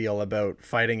actually feel about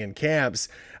fighting in camps?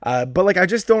 But like, I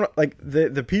just don't like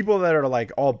the people that are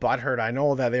like all butthurt. I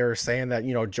know that they were saying that,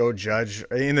 you know, Joe Judge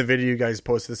in the video you guys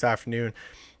posted this afternoon,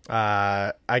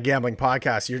 a gambling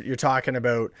podcast, you're talking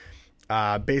about,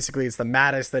 basically it's the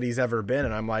maddest that he's ever been.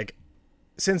 And I'm like,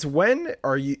 since when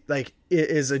are you like, it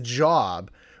is a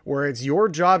job where it's your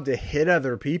job to hit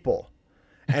other people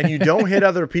and you don't hit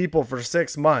other people for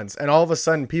 6 months. And all of a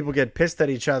sudden people get pissed at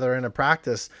each other in a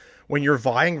practice when you're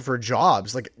vying for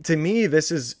jobs. Like, to me,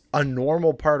 this is a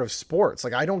normal part of sports.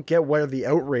 Like, I don't get where the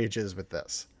outrage is with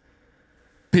this.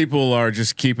 People are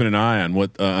just keeping an eye on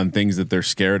what on things that they're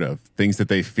scared of, things that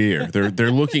they fear.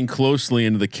 They're looking closely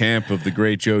into the camp of the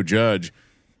great Joe Judge.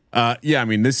 Yeah, I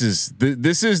mean, this is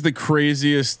the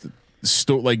craziest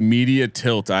like media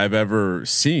tilt I've ever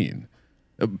seen.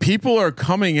 People are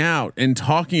coming out and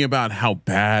talking about how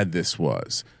bad this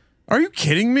was. Are you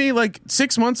kidding me? Like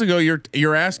 6 months ago,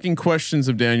 you're asking questions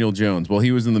of Daniel Jones. Well,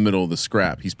 he was in the middle of the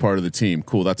scrap. He's part of the team.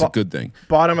 Cool, that's a good thing.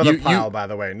 Bottom of the pile, by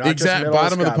the way. Not just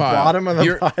bottom of the pile. Bottom of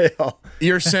the pile.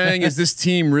 You're saying, is this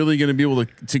team really going to be able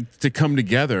to come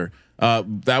together?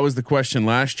 That was the question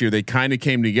last year. They kind of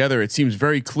came together. It seems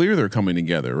very clear they're coming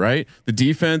together, right? The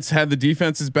defense had the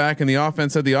defense's back, and the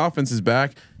offense had the offense's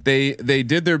back. They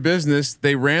did their business.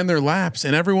 They ran their laps,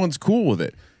 and everyone's cool with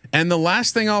it. And the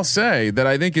last thing I'll say that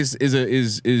I think is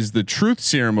the truth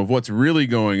serum of what's really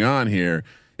going on here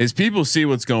is people see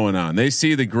what's going on. They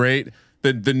see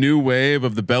the new wave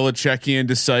of the Belichickian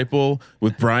disciple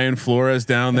with Brian Flores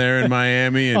down there in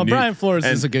Miami, and Brian Flores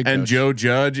is a good coach. And Joe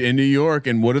Judge in New York.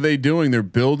 And what are they doing? They're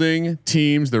building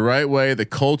teams the right way, the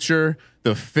culture,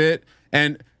 the fit,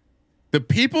 and the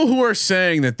people who are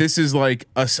saying that this is like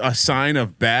a sign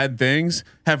of bad things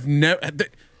have never.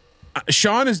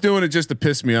 Sean is doing it just to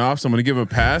piss me off, so I'm going to give him a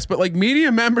pass. But like media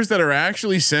members that are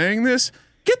actually saying this,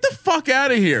 get the fuck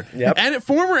out of here. Yep. And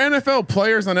former NFL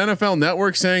players on NFL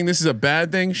Network saying this is a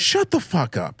bad thing, shut the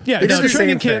fuck up. Yeah, no,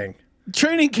 training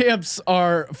camps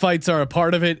fights are a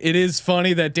part of it. It is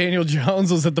funny that Daniel Jones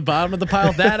was at the bottom of the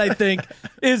pile. That I think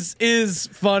is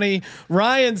funny.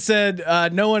 Ryan said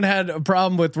no one had a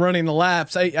problem with running the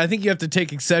laps. I think you have to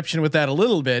take exception with that a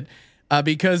little bit.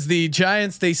 Because the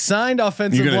Giants, they signed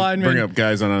offensive lineman. Bring up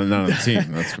guys on the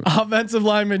team. That's offensive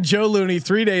lineman Joe Looney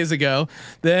 3 days ago.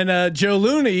 Then Joe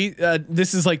Looney,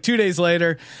 this is like 2 days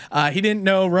later. He didn't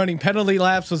know running penalty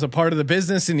laps was a part of the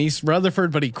business in East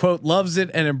Rutherford, but he quote loves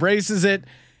it and embraces it.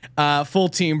 Full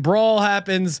team brawl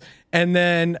happens, and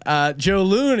then Joe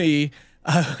Looney.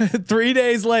 3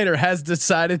 days later has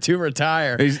decided to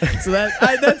retire. So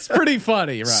that's pretty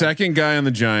funny. Right? Second guy on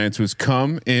the Giants who's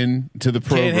come in to the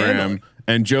program,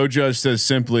 and Joe Judge says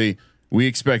simply, we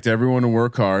expect everyone to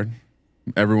work hard,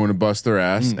 everyone to bust their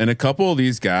ass. And a couple of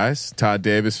these guys, Todd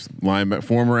Davis,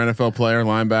 former NFL player,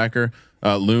 linebacker,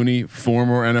 Looney,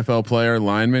 former NFL player,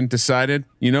 lineman, decided,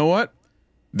 you know what?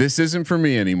 This isn't for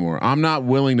me anymore. I'm not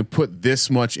willing to put this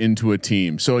much into a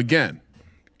team. So again,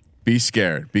 be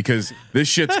scared, because this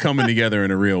shit's coming together in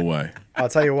a real way. I'll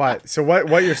tell you what. So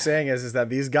what you're saying is that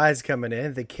these guys coming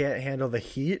in, they can't handle the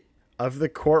heat of the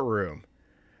courtroom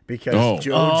because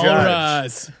Joe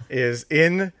Judge is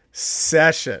in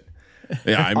session.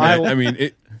 Yeah, I mean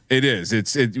it is.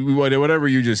 It's whatever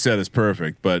you just said is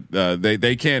perfect, but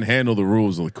they can't handle the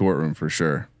rules of the courtroom for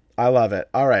sure. I love it.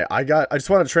 All right. I just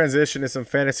want to transition to some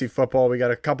fantasy football. We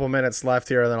got a couple minutes left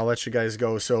here, and then I'll let you guys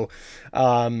go. So,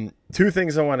 two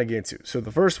things I want to get to. So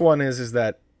the first one is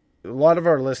that a lot of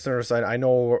our listeners, I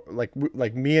know, like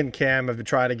me and Cam have been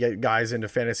trying to get guys into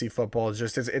fantasy football.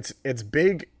 It's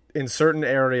big in certain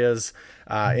areas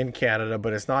in Canada,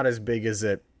 but it's not as big as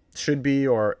it should be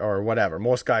or whatever.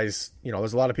 Most guys,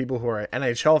 there's a lot of people who are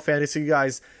NHL fantasy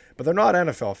guys, but they're not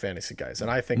NFL fantasy guys.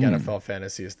 And I think NFL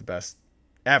fantasy is the best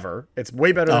ever. It's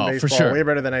way better than baseball, sure. Way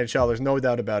better than NHL. There's no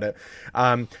doubt about it.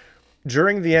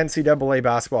 During the NCAA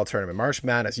basketball tournament, March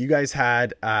Madness, you guys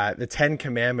had the 10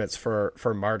 commandments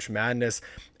for March Madness.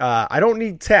 I don't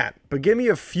need 10, but give me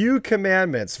a few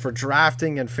commandments for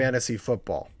drafting and fantasy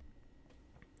football.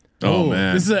 Oh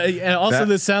man! This is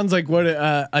this sounds like what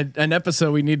an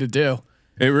episode we need to do.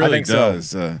 It really does.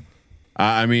 So.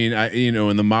 I mean,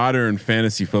 in the modern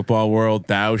fantasy football world,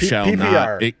 thou shalt PPR.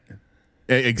 not.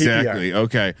 Exactly. PPR.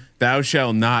 Okay. Thou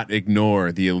shalt not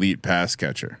ignore the elite pass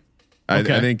catcher. I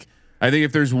think I think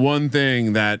if there's one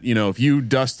thing that, if you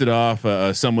dusted off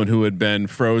someone who had been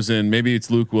frozen, maybe it's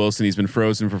Luke Wilson. He's been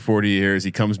frozen for 40 years.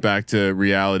 He comes back to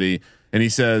reality and he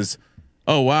says,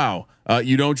 "Oh, wow.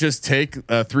 You don't just take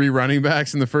 3 running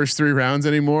backs in the first 3 rounds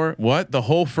anymore. What? The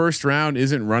whole first round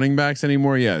isn't running backs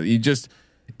anymore." Yeah.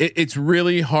 It's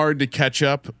really hard to catch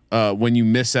up when you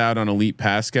miss out on elite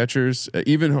pass catchers,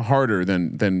 even harder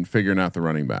than figuring out the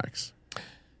running backs.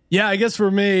 Yeah. I guess for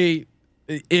me,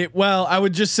 I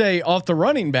would just say off the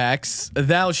running backs,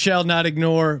 thou shalt not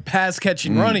ignore pass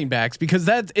catching running backs, because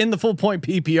that's in the full point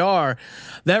PPR.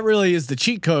 That really is the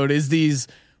cheat code, is these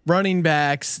running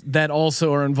backs that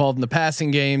also are involved in the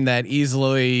passing game that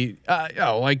easily,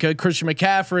 like Christian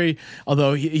McCaffrey,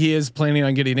 although he is planning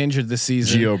on getting injured this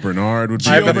season. Gio Bernard would be.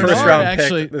 I have a first round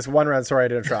pick. This one round. Sorry, I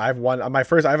didn't try. I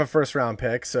have a first round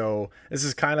pick, so this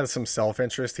is kind of some self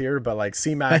interest here. But like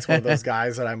C-Mac's one of those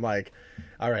guys that I'm like,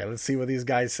 all right, let's see what these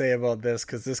guys say about this,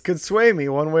 because this could sway me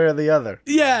one way or the other.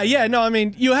 Yeah. No, I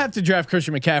mean, you have to draft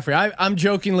Christian McCaffrey. I'm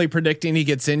jokingly predicting he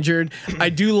gets injured. I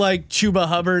do like Chuba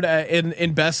Hubbard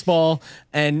in best ball,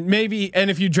 and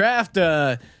if you draft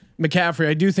McCaffrey,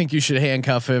 I do think you should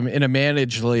handcuff him in a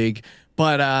managed league.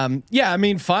 But I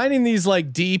mean, finding these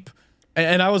like deep,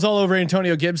 and I was all over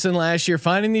Antonio Gibson last year,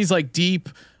 finding these like deep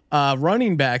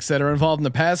running backs that are involved in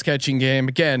the pass catching game.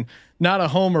 Again, not a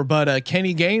homer, but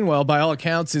Kenny Gainwell, by all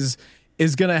accounts, is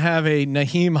going to have a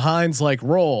Nyheim Hines like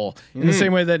role in the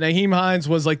same way that Nyheim Hines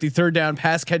was like the third down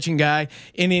pass catching guy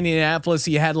in Indianapolis.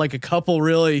 He had like a couple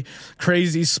really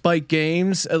crazy spike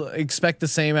games. Expect the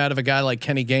same out of a guy like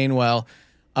Kenny Gainwell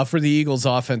for the Eagles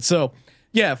offense. So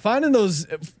yeah, finding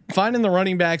the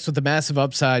running backs with the massive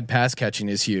upside pass catching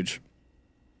is huge.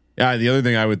 Yeah. The other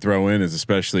thing I would throw in is,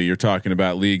 especially you're talking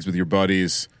about leagues with your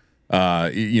buddies,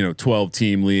 12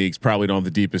 team leagues, probably don't have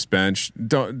the deepest bench.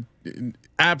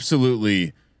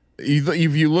 Absolutely.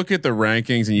 If you look at the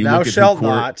rankings and you look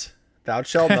at thou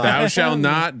shalt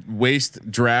not waste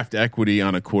draft equity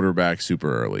on a quarterback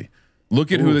super early.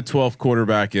 Look at who the 12th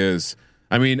quarterback is.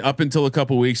 I mean, up until a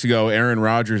couple weeks ago, Aaron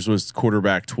Rodgers was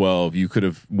quarterback 12. You could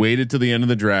have waited to the end of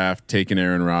the draft, taken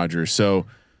Aaron Rodgers. So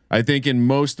I think in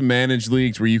most managed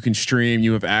leagues where you can stream,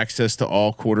 you have access to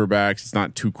all quarterbacks. It's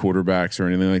not 2 quarterbacks or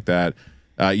anything like that.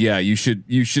 You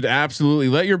should absolutely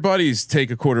let your buddies take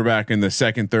a quarterback in the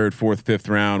 2nd, 3rd, 4th, 5th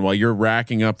round while you're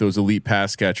racking up those elite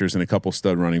pass catchers and a couple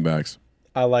stud running backs.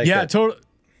 I like it. Totally.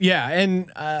 Yeah,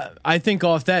 and I think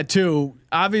off that too.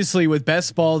 Obviously, with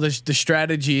best ball, the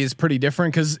strategy is pretty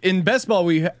different, because in best ball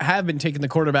we have been taking the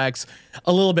quarterbacks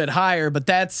a little bit higher, but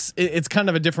it's kind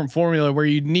of a different formula where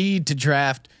you need to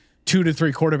draft 2 to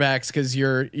 3 quarterbacks because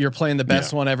you're playing the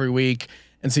best one every week,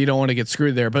 and so you don't want to get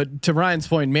screwed there. But to Ryan's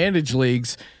point, managed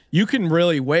leagues, you can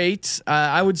really wait.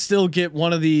 I would still get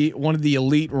one of the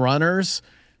elite runners.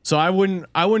 So I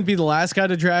wouldn't be the last guy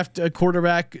to draft a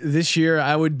quarterback this year. But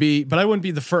I wouldn't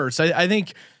be the first. I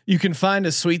think you can find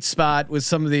a sweet spot with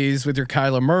some of these, with your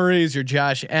Kyler Murrays, your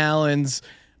Josh Allens,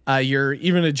 your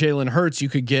even a Jalen Hurts. You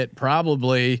could get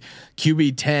probably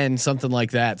QB 10, something like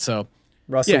that. So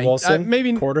Russell Wilson,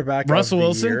 maybe quarterback Russell of the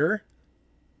Wilson. year.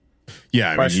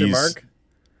 Yeah, Question mark.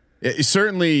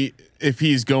 Certainly, if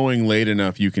he's going late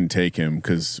enough, you can take him,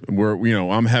 because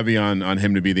I'm heavy on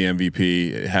him to be the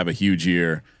MVP, have a huge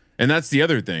year. And that's the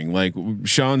other thing. Like,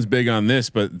 Sean's big on this,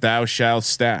 but thou shalt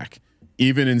stack,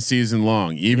 even in season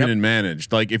long, even in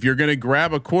managed. Like, if you're going to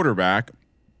grab a quarterback,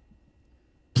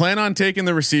 plan on taking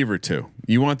the receiver too.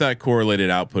 You want that correlated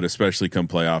output, especially come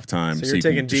playoff time, so you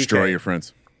can destroy your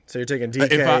friends. So you're taking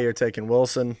DK, you're taking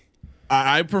Wilson.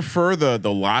 I prefer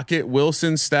the Lockett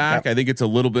Wilson stack. Yep. I think it's a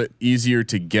little bit easier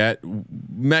to get.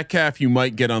 Metcalf, you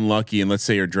might get unlucky, and let's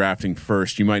say you're drafting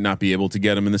first, you might not be able to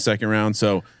get him in the 2nd round.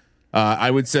 So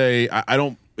I would say I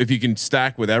don't. If you can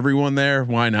stack with everyone there,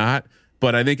 why not?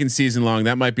 But I think in season long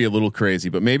that might be a little crazy.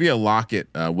 But maybe a Lockett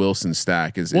Wilson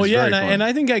stack is very fun. And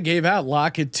I think I gave out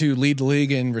Lockett to lead the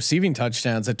league in receiving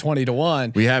touchdowns at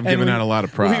 20-1. We have given out a lot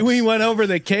of props. We went over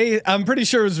the case. I'm pretty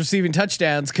sure it was receiving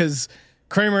touchdowns because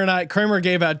Kramer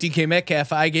gave out DK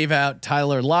Metcalf. I gave out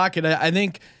Tyler Lockett. I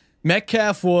think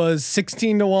Metcalf was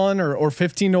 16-1 or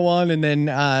 15-1, and then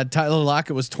Tyler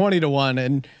Lockett was 20-1.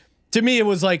 And to me, it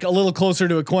was like a little closer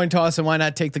to a coin toss. And why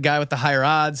not take the guy with the higher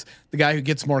odds, the guy who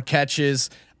gets more catches?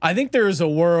 I think there is a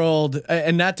world,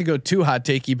 and not to go too hot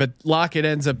takey, but Lockett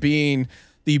ends up being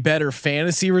the better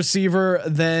fantasy receiver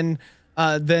than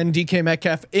DK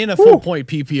Metcalf in a full point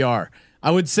PPR. I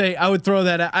would say I would throw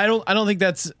that. I don't think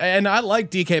that's, and I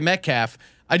like DK Metcalf.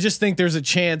 I just think there's a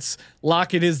chance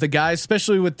Lockett is the guy,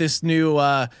 especially with this new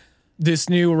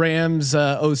Rams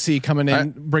OC coming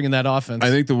in, bringing that offense. I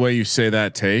think the way you say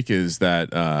that take is that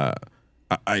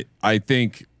I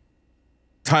think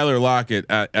Tyler Lockett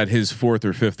at his 4th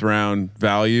or 5th round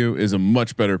value is a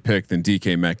much better pick than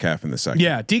DK Metcalf in the second.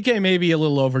 Yeah, DK may be a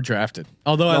little overdrafted,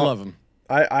 although I love him.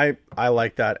 I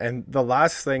like that. And the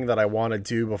last thing that I want to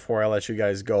do before I let you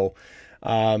guys go,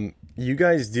 you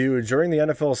guys do during the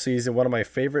NFL season, one of my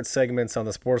favorite segments on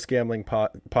the Sports Gambling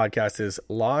podcast is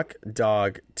Lock,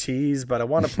 Dog, Tease, but I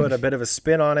want to put a bit of a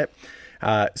spin on it.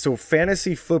 So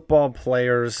fantasy football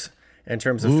players, in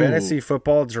terms of fantasy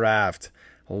football draft,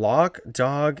 lock,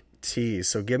 dog, tease.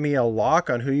 So give me a lock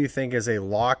on who you think is a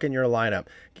lock in your lineup.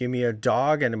 Give me a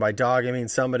dog, and by dog I mean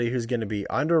somebody who's going to be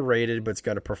underrated but's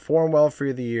going to perform well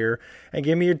for the year. And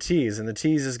give me a tease, and the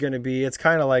tease is going to be, it's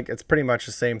kind of like, it's pretty much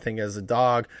the same thing as a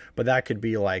dog, but that could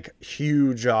be like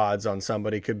huge odds on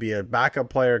somebody. Could be a backup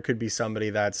player, could be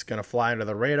somebody that's going to fly under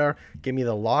the radar. Give me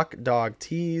the lock, dog,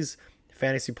 tease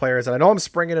fantasy players. And I know I'm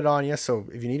springing it on you, so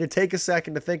if you need to take a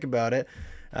second to think about it,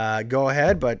 go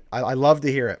ahead, but I love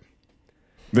to hear it.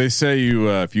 They say you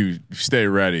if you stay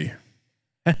ready,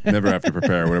 never have to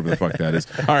prepare, whatever the fuck that is.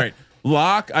 All right,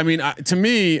 lock. I mean, to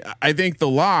me, I think the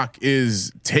lock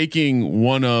is taking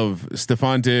one of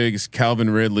Stephon Diggs,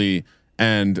 Calvin Ridley,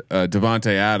 and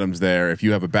Devontae Adams there. If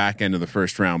you have a back end of the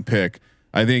 1st round pick,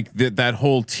 I think that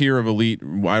whole tier of elite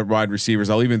wide receivers,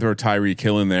 I'll even throw Tyreek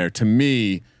Hill in there, to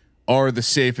me, are the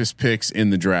safest picks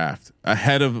in the draft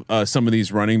ahead of some of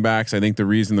these running backs. I think the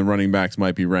reason the running backs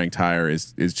might be ranked higher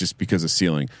is just because of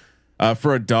ceiling.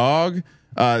 For a dog,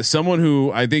 someone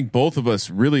who I think both of us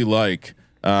really like,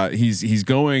 he's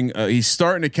starting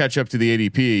to catch up to the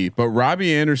ADP, but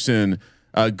Robbie Anderson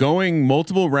going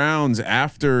multiple rounds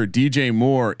after DJ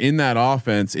Moore in that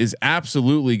offense is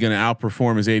absolutely going to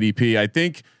outperform his ADP. I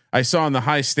think I saw in the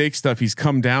high stakes stuff, he's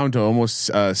come down to almost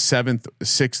 7th,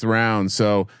 6th round.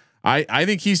 So I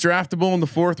think he's draftable in the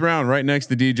 4th round, right next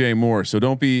to DJ Moore. So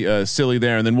don't be silly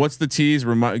there. And then what's the tease?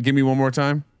 Give me one more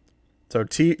time. So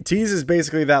tease is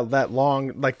basically that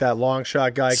long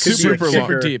shot guy. Could super be a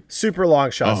kicker, deep, super long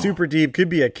shot, super deep. Could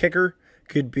be a kicker.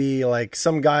 Could be like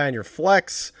some guy on your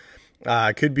flex.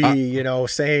 Could be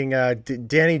saying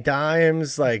Danny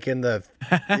Dimes like in the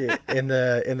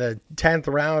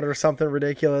 10th round or something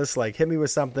ridiculous. Like hit me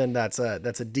with something that's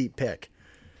a deep pick.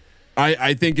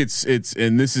 I think it's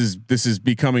and this is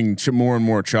becoming more and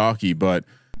more chalky, but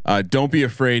don't be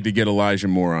afraid to get Elijah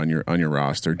Moore on your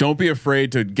roster. Don't be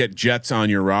afraid to get Jets on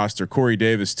your roster. Corey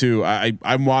Davis too.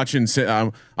 I'm watching.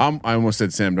 I almost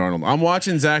said Sam Darnold. I'm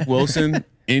watching Zach Wilson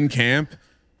in camp.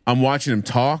 I'm watching him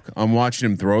talk. I'm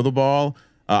watching him throw the ball.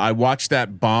 I watched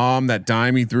that bomb, that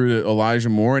dime he threw to Elijah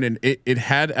Moore, and it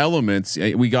had elements.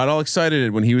 We got all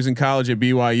excited when he was in college at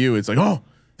BYU. It's like, oh,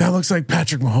 that looks like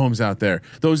Patrick Mahomes out there.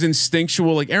 Those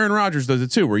instinctual, like Aaron Rodgers does it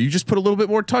too, where you just put a little bit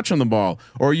more touch on the ball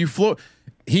or you float.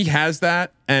 He has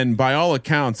that. And by all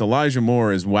accounts, Elijah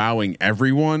Moore is wowing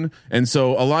everyone. And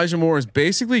so Elijah Moore is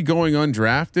basically going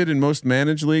undrafted in most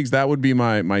managed leagues. That would be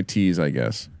my tease, I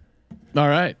guess. All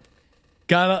right.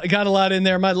 Got a lot in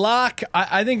there. My lock,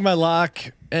 I think my lock,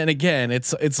 and again,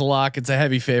 it's a lock. It's a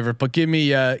heavy favorite, but give me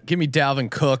Dalvin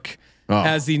Cook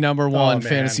as the number one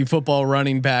fantasy football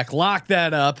running back. Lock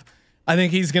that up. I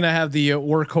think he's going to have the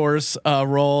workhorse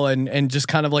role and just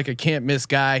kind of like a can't miss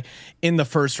guy in the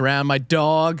 1st round. My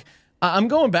dog, I'm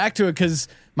going back to it because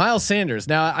Miles Sanders.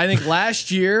 Now I think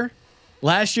last year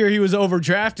he was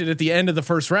overdrafted at the end of the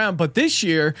 1st round, but this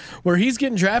year where he's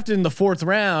getting drafted in the 4th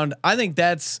round, I think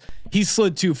he's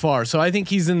slid too far. So I think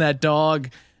he's in that dog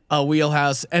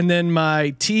wheelhouse. And then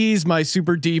my tease, my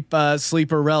super deep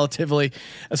sleeper relatively,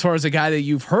 as far as a guy that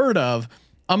you've heard of,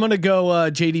 I'm going to go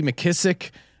JD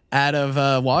McKissick out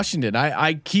of Washington.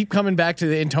 I keep coming back to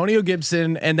the Antonio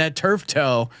Gibson and that turf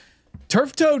toe.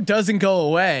 Turf toe doesn't go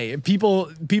away.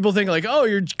 People think like, oh,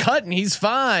 you're cutting. He's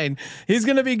fine. He's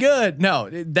going to be good. No,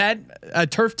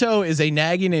 that turf toe is a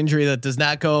nagging injury that does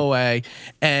not go away.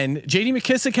 And JD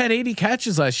McKissick had 80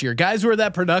 catches last year. Guys who are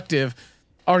that productive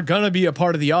are going to be a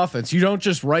part of the offense. You don't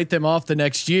just write them off the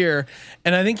next year.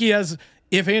 And I think he has,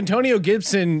 if Antonio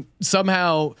Gibson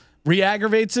somehow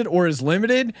re-aggravates it or is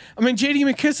limited, I mean, JD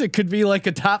McKissick could be like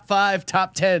a top 5,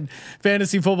 top 10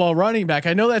 fantasy football running back.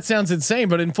 I know that sounds insane,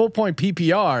 but in full point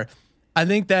PPR, I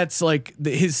think that's like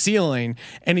his ceiling,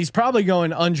 and he's probably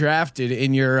going undrafted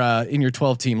in your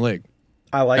 12 team league.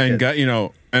 I like and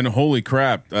it. And holy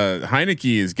crap,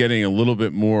 Heineke is getting a little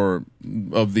bit more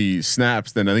of the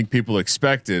snaps than I think people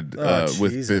expected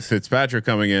with Fitzpatrick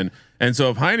coming in. And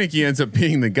so if Heineke ends up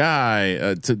being the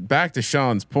guy, back to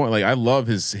Sean's point, like I love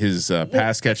his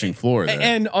pass catching floor there.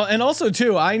 And also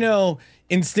too, I know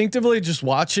instinctively just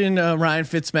watching Ryan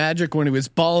Fitzmagic when he was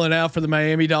balling out for the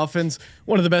Miami Dolphins,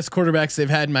 one of the best quarterbacks they've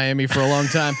had in Miami for a long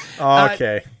time.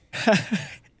 Okay.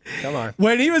 Come on.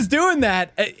 When he was doing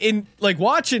that, in like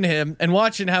watching him and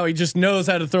watching how he just knows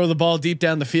how to throw the ball deep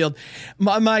down the field,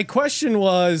 my question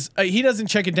was, he doesn't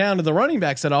check it down to the running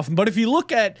backs that often, but if you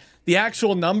look at the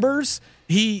actual numbers,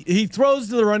 he throws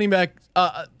to the running back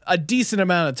a decent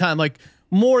amount of time, like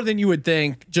more than you would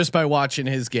think just by watching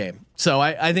his game. So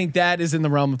I think that is in the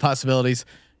realm of possibilities.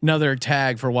 Another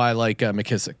tag for why I like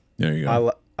McKissick. There you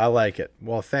go. I like it.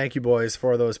 Well, thank you, boys,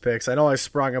 for those picks. I know I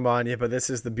sprung them on you, but this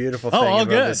is the beautiful thing about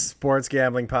this sports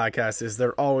gambling podcast is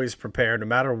they're always prepared. No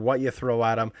matter what you throw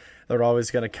at them, they're always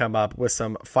going to come up with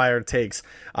some fire takes.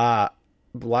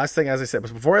 Last thing, as I said,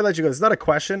 before I let you go, it's not a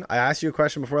question. I asked you a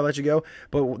question before I let you go,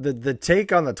 but the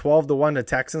take on the 12-1 to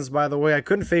Texans, by the way, I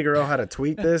couldn't figure out how to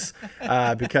tweet this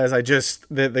because I just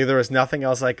there was nothing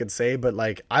else I could say. But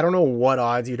like, I don't know what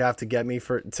odds you'd have to get me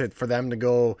for them to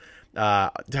go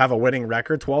to have a winning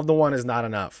record. 12-1 is not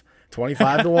enough.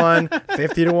 25-1,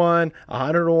 50-1,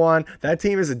 100-1. That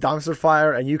team is a dumpster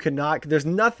fire, and you cannot. There's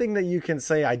nothing that you can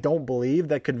say I don't believe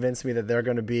that convinced me that they're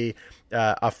going to be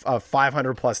a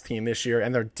 500+ team this year,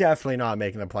 and they're definitely not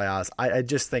making the playoffs. I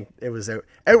just think it was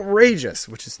outrageous.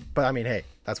 But I mean, hey,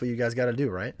 that's what you guys got to do,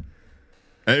 right?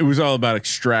 It was all about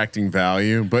extracting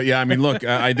value, but yeah, I mean, look,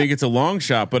 I think it's a long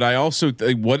shot, but I also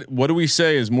think what do we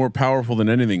say is more powerful than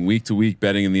anything week to week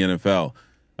betting in the NFL?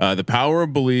 The power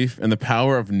of belief and the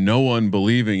power of no one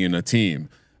believing in a team.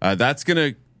 I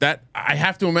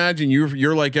have to imagine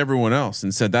you're like everyone else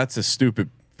and said, that's a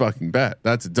stupid fucking bet.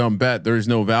 That's a dumb bet. There's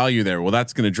no value there. Well,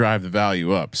 that's going to drive the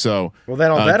value up. So, well, then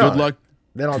I'll bet on it.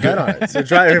 Then I'll bet on it. So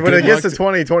when it gets to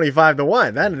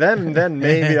 20-25-1, then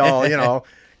maybe I'll,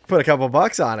 put a couple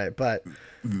bucks on it. But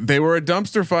they were a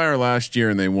dumpster fire last year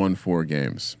and they won 4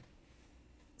 games.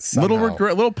 Somehow.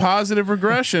 Little positive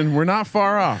regression. We're not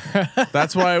far off.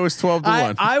 That's why it was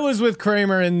 12-1. I was with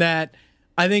Kramer in that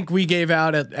I think we gave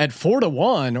out at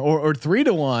 4-1 or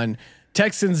 3-1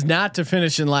 Texans not to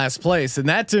finish in last place, and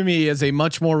that to me is a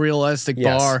much more realistic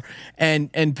bar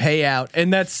and payout,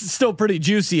 and that's still pretty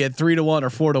juicy at 3-1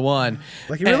 or 4-1.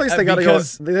 Like you realize they got to go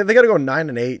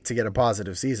 9-8 to get a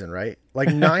positive season, right? Like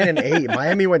 9-8.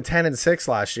 Miami went 10-6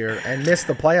 last year and missed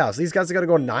the playoffs. These guys got to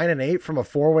go 9-8 from a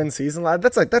 4-win season.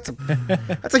 That's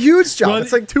a huge jump. Well,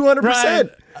 it's like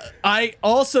 200%. I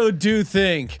also do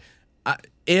think.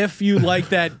 If you like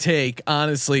that take,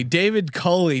 honestly, David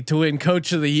Culley to win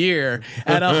Coach of the Year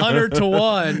at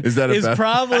 100-1 is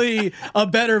probably a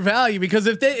better value, because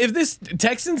if this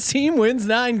Texans team wins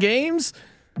 9 games,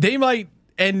 they might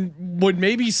and would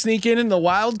maybe sneak in the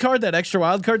wild card, that extra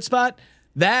wild card spot.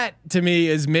 That to me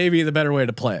is maybe the better way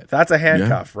to play it. That's a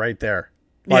handcuff right there.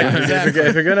 Like exactly.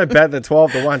 if you're gonna bet the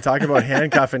 12-1, talking about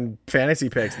handcuffing fantasy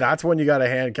picks, that's when you got a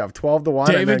handcuff 12-1.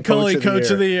 David Culley,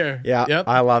 Coach of the Year. Yeah, yep.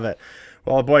 I love it.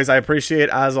 Well, boys, I appreciate,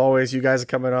 as always, you guys are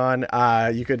coming on.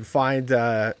 You could find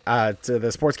to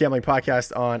the Sports Gambling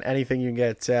Podcast on anything you can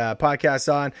get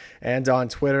podcasts on, and on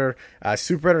Twitter.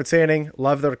 Super entertaining.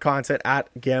 Love their content at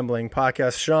Gambling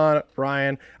Podcast. Sean,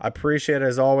 Ryan, I appreciate it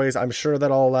as always. I'm sure that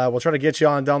we'll try to get you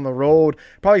on down the road,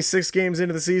 probably 6 games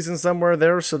into the season somewhere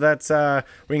there, so that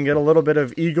we can get a little bit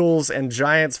of Eagles and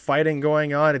Giants fighting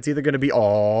going on. It's either going to be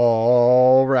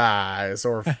all rise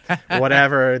or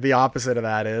whatever the opposite of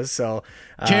that is. So.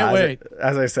 Can't wait.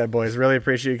 As I said, boys, really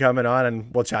appreciate you coming on,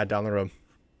 and we'll chat down the road.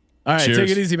 All right. Cheers. Take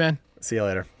it easy, man. See you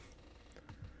later.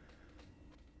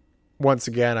 Once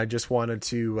again, I just wanted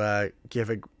to give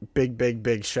a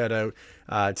big shout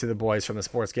out to the boys from the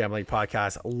Sports Gambling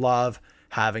Podcast. Love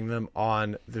having them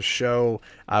on the show.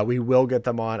 We will get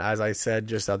them on, as I said,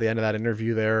 just at the end of that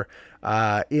interview there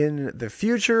in the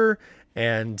future.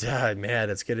 And man,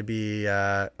 it's going to be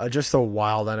just a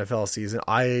wild NFL season.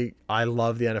 I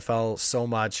love the NFL so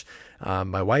much.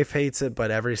 My wife hates it, but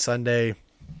every Sunday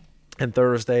and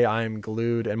Thursday I'm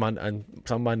glued, and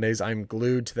some Mondays I'm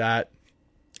glued to that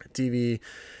TV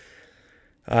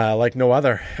like no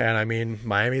other. And I mean,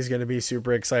 Miami's going to be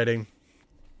super exciting.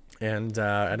 And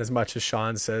as much as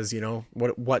Sean says,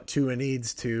 what Tua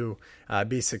needs to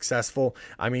be successful.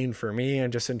 I mean, for me,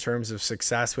 and just in terms of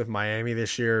success with Miami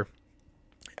this year,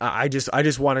 I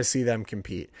just want to see them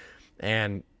compete.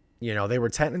 And, they were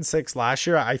 10-6 last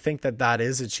year. I think that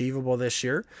is achievable this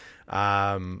year.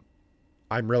 I'm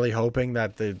really hoping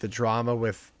that the drama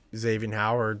with Xavier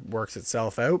Howard works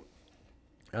itself out.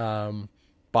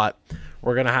 But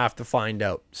we're going to have to find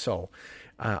out. So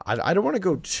I don't want to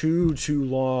go too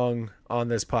long on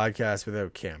this podcast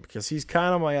without Cam, because he's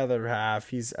kind of my other half.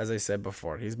 He's, as I said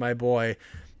before, he's my boy.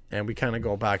 And we kind of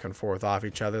go back and forth off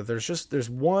each other. There's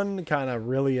one kind of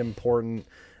really important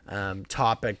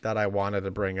topic that I wanted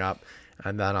to bring up,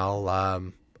 and then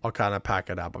I'll kind of pack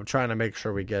it up. I'm trying to make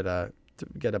sure we get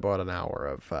about an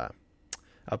hour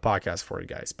a podcast for you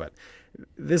guys. But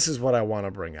this is what I want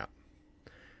to bring up.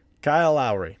 Kyle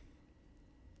Lowry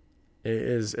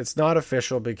it's not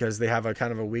official because they have a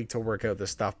kind of a week to work out this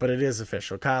stuff, but it is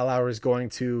official. Kyle Lowry is going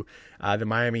to the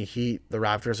Miami Heat. The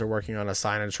Raptors are working on a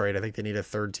sign and trade. I think they need a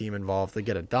third team involved to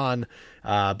get it done,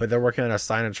 but they're working on a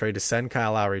sign and trade to send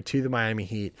Kyle Lowry to the Miami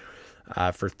Heat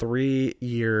for 3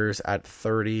 years at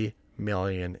 $30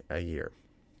 million a year.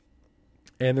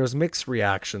 And there's mixed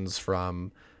reactions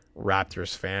from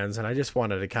Raptors fans, and I just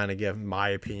wanted to kind of give my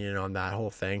opinion on that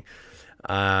whole thing.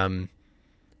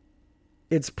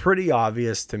 It's pretty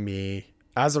obvious to me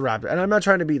as a Raptor, and I'm not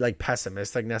trying to be like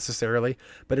pessimistic necessarily,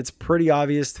 but it's pretty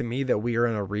obvious to me that we are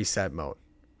in a reset mode.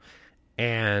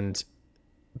 And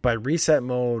by reset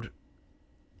mode,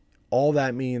 all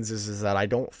that means is that I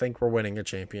don't think we're winning a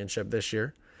championship this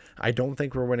year. I don't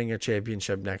think we're winning a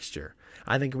championship next year.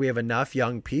 I think we have enough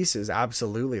young pieces,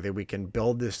 absolutely, that we can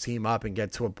build this team up and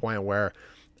get to a point where,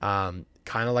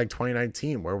 kind of like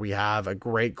 2019, where we have a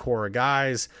great core of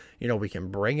guys. You know, we can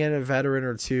bring in a veteran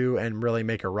or two and really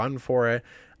make a run for it.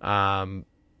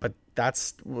 But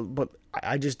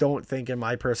I just don't think, in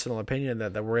my personal opinion,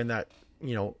 that we're in that,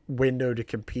 you know, window to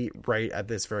compete right at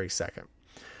this very second.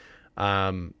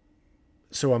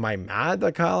 So am I mad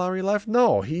that Kyle Lowry left?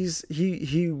 No,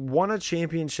 he won a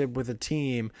championship with a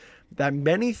team that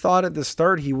many thought at the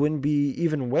start he wouldn't be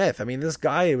even with. I mean, this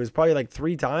guy, it was probably like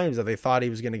 3 times that they thought he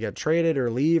was going to get traded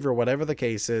or leave or whatever the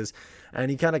case is.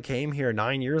 And he kind of came here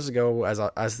 9 years ago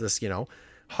as this, you know,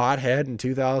 hothead in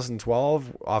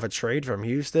 2012 off a trade from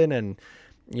Houston. And,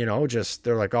 you know, just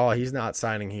they're like, oh, he's not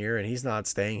signing here and he's not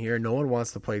staying here. No one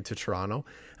wants to play to Toronto.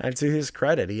 And to his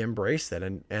credit, he embraced it.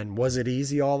 And was it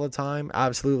easy all the time?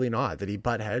 Absolutely not. Did he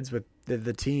butt heads with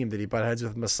the team? Did he butt heads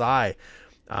with Masai?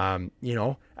 You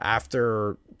know,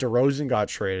 after DeRozan got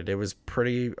traded, it was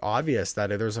pretty obvious that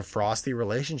there's a frosty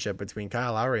relationship between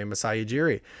Kyle Lowry and Masai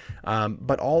Ujiri.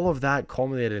 But all of that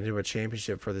culminated into a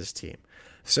championship for this team.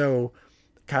 So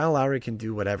Kyle Lowry can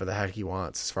do whatever the heck he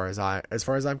wants as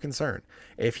far as I'm concerned.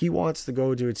 If he wants to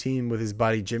go to a team with his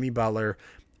buddy Jimmy Butler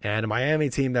and a Miami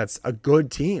team that's a good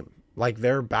team, like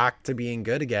they're back to being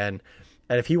good again,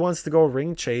 and if he wants to go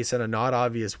ring chase in a not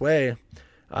obvious way,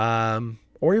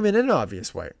 or even in an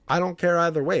obvious way, I don't care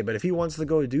either way. But if he wants to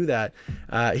go do that,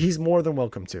 he's more than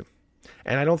welcome to.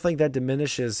 And I don't think that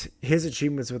diminishes his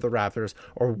achievements with the Raptors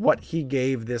or what he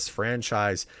gave this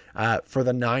franchise for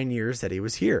the 9 years that he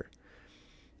was here.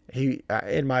 He,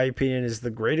 in my opinion, is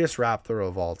the greatest Raptor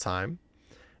of all time.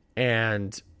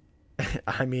 And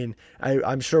I mean,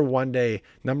 I'm sure one day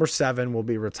number 7 will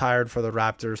be retired for the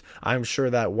Raptors. I'm sure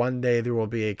that one day there will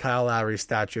be a Kyle Lowry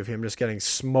statue of him just getting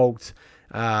smoked,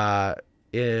 you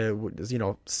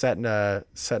know, setting up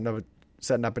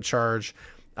a charge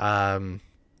in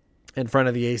front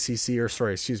of the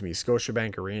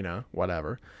Scotiabank Arena,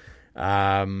 whatever.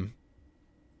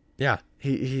 Yeah,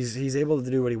 he's able to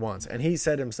do what he wants, and he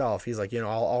said himself, he's like, you know,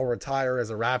 I'll retire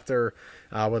as a Raptor,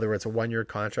 whether it's a 1-year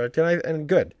contract, and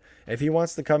good. If he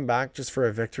wants to come back just for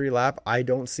a victory lap, I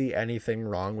don't see anything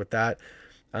wrong with that.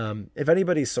 If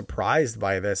anybody's surprised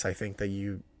by this, I think that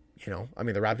you know, I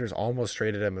mean, the Raptors almost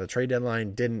traded him. The trade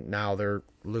deadline didn't. Now they're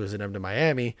losing him to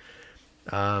Miami.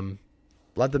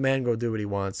 Let the man go do what he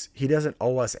wants. He doesn't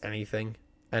owe us anything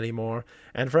anymore.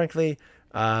 And frankly,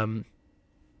 you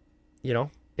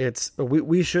know,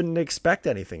 we shouldn't expect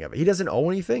anything of it. He doesn't owe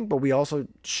anything, but we also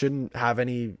shouldn't have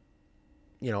any,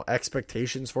 you know,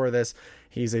 expectations for this.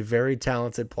 He's a very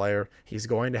talented player. He's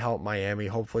going to help Miami,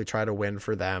 hopefully try to win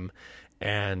for them.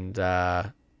 And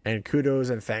kudos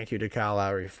and thank you to Kyle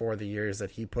Lowry for the years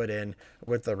that he put in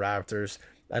with the Raptors.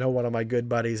 I know one of my good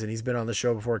buddies, and he's been on the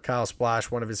show before, Kyle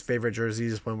Splash, one of his favorite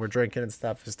jerseys when we're drinking and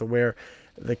stuff is to wear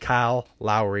the Kyle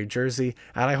Lowry jersey.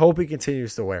 And I hope he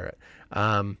continues to wear it.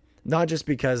 Not just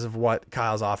because of what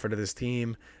Kyle's offered to this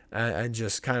team and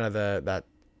just kind of that,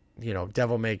 you know,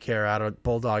 devil may care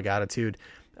bulldog attitude,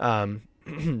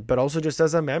 but also just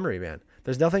as a memory, man.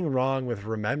 There's nothing wrong with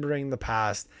remembering the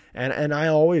past. And I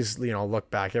always, you know, look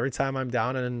back every time I'm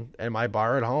down in my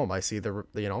bar at home. I see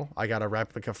I got a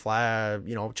replica flag,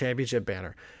 you know, championship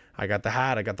banner. I got the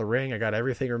hat, I got the ring, I got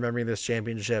everything remembering this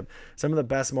championship. Some of the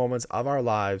best moments of our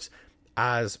lives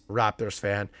as Raptors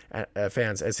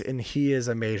fans, and he is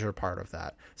a major part of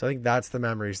that. So I think that's the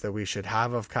memories that we should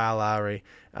have of Kyle Lowry.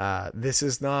 This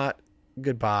is not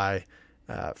goodbye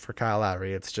for Kyle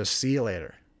Lowry. It's just see you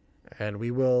later. And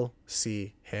we will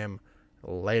see him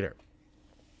later.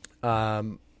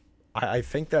 I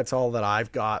think that's all that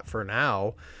I've got for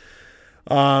now.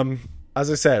 As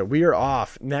I said, we are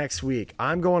off next week.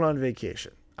 I'm going on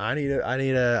vacation. I need a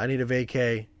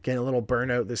vacay getting a little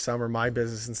burnout this summer, my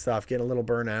business and stuff, getting a little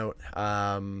burnout.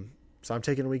 So I'm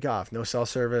taking a week off, no cell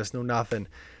service, no nothing,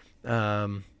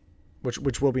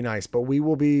 which will be nice. But we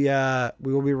will be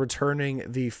returning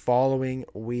the following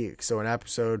week. So an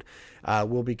episode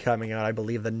will be coming out, I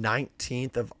believe, the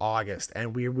 19th of August,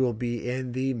 and we will be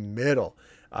in the middle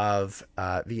of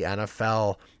the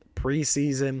NFL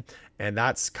preseason, and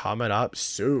that's coming up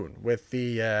soon with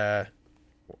the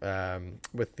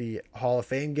Hall of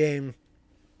Fame game.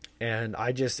 And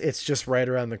it's just right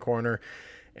around the corner.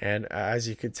 And as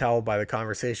you could tell by the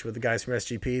conversation with the guys from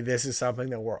SGP, this is something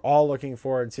that we're all looking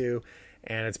forward to.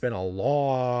 And it's been a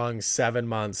long 7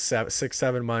 months,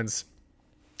 7 months,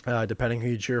 depending who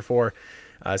you cheer for,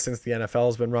 since the NFL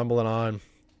has been rumbling on.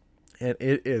 And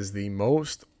it is the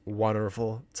most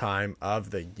wonderful time of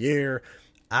the year.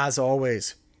 As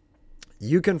always,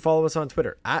 you can follow us on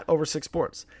Twitter at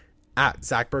Over6Sports, at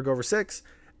ZachBerg6,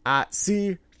 at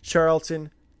C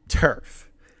Charlton Turf.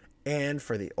 And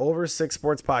for the Over 6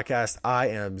 Sports podcast, I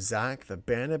am Zach the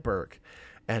Bandit Burke.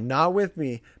 And not with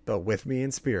me, but with me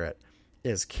in spirit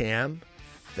is Cam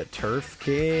the Turf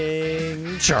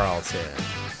King Charlton.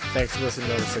 Thanks for listening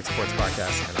to the Over 6 Sports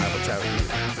podcast, and I will chat with you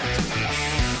next week.